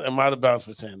 I'm out of bounds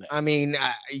for saying that. I mean,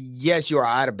 yes, you are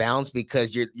out of bounds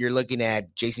because you're looking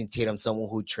at Jason Tatum, someone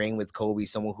who trained with Kobe,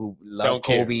 someone who loved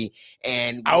Kobe,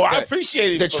 and I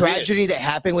appreciate it. The tragedy that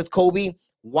happened with Kobe.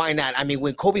 Why not? I mean,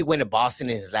 when Kobe went to Boston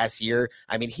in his last year,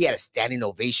 I mean, he had a standing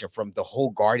ovation from the whole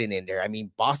garden in there. I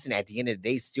mean, Boston at the end of the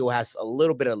day still has a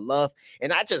little bit of love, and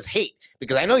not just hate,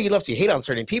 because I know you love to hate on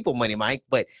certain people, Money Mike,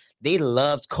 but they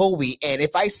loved Kobe. And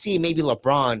if I see maybe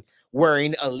LeBron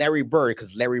wearing a Larry Bird,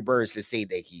 because Larry Bird, let's say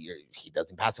that he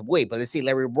doesn't pass away, but let's say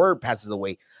Larry Bird passes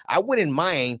away, I wouldn't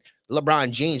mind LeBron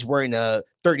James wearing a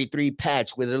 33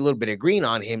 patch with a little bit of green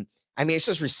on him. I mean, it's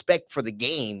just respect for the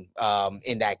game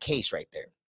in that case right there.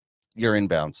 You're in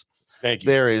bounds. Thank you.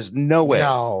 There is no way.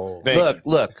 No.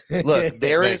 Look.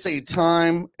 There is a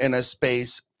time and a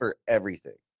space for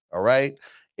everything. All right.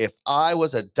 If I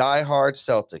was a diehard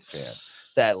Celtic fan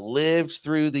that lived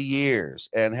through the years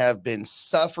and have been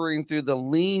suffering through the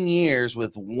lean years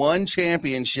with one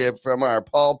championship from our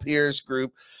Paul Pierce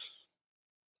group,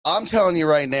 I'm telling you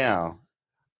right now,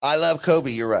 I love Kobe.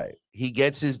 You're right. He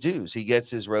gets his dues. He gets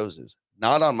his roses.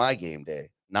 Not on my game day.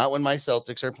 Not when my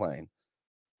Celtics are playing.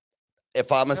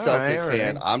 If I'm a Celtic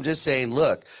fan, I'm just saying,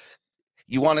 look,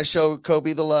 you want to show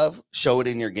Kobe the love? Show it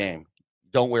in your game.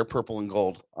 Don't wear purple and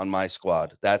gold on my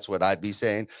squad. That's what I'd be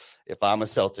saying if I'm a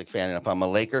Celtic fan. And if I'm a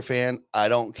Laker fan, I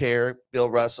don't care. Bill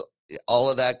Russell, all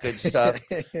of that good stuff.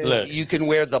 Look, you can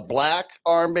wear the black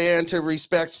armband to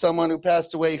respect someone who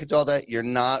passed away. You could do all that. You're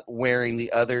not wearing the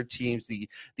other teams, the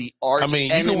arch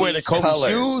enemies. You can wear the Kobe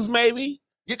shoes, maybe.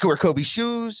 You can wear Kobe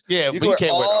shoes. Yeah, you but you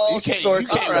can't wear all you can't,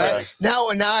 sorts you of can't stuff. Now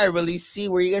I really see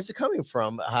where you guys are coming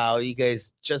from. How you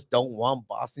guys just don't want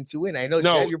Boston to win. I know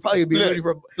you're probably be rooting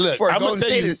for Golden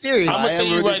State in the series. I'm gonna tell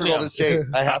you right now. Golden State.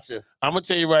 I have to. I'm gonna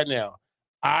tell you right now.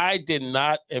 I did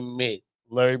not admit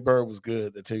Larry Bird was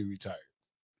good until he retired.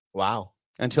 Wow.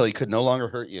 Until he could no longer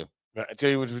hurt you. Until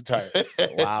he was retired.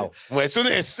 Wow. Well, as soon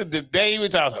as the day he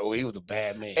retired, I was like, oh, he was a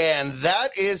bad man. And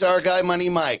that is our guy, Money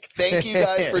Mike. Thank you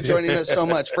guys for joining us so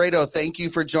much. Fredo, thank you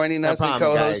for joining us and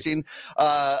co-hosting.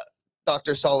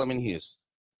 Dr. Solomon Hughes.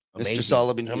 Mr.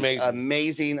 Solomon Hughes.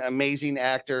 Amazing. Amazing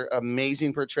actor,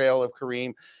 amazing portrayal of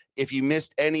Kareem. If you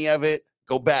missed any of it,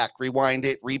 go back, rewind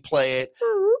it, replay it.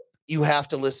 You have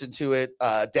to listen to it.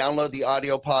 Download the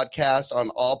audio podcast on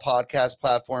all podcast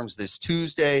platforms this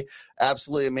Tuesday.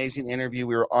 Absolutely amazing interview.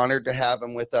 We were honored to have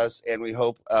him with us, and we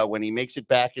hope when he makes it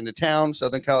back into town,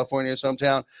 Southern California, his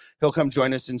hometown, he'll come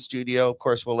join us in studio. Of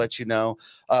course, we'll let you know.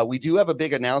 We do have a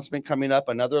big announcement coming up,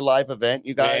 another live event,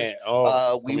 you guys.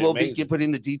 We will be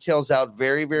putting the details out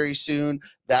very, very soon.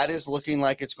 That is looking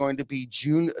like it's going to be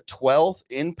June 12th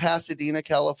in Pasadena,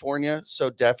 California. So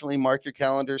definitely mark your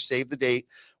calendar, save the date.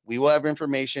 We will have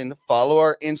information. Follow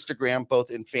our Instagram,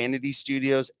 both Infanity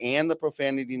Studios and the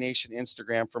Profanity Nation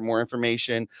Instagram for more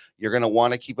information. You're going to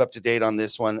want to keep up to date on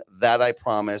this one. That I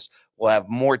promise. We'll have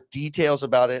more details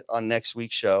about it on next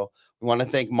week's show. We want to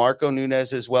thank Marco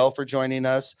Nunez as well for joining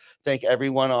us. Thank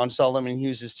everyone on Solomon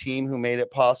Hughes' team who made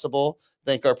it possible.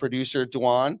 Thank our producer,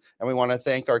 Dwan. And we want to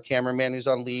thank our cameraman who's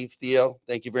on leave, Theo.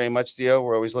 Thank you very much, Theo.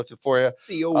 We're always looking for you.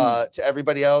 Theo. To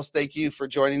everybody else, thank you for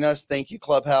joining us. Thank you,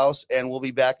 Clubhouse. And we'll be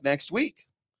back next week.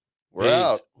 We're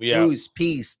out.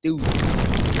 Peace. Dude.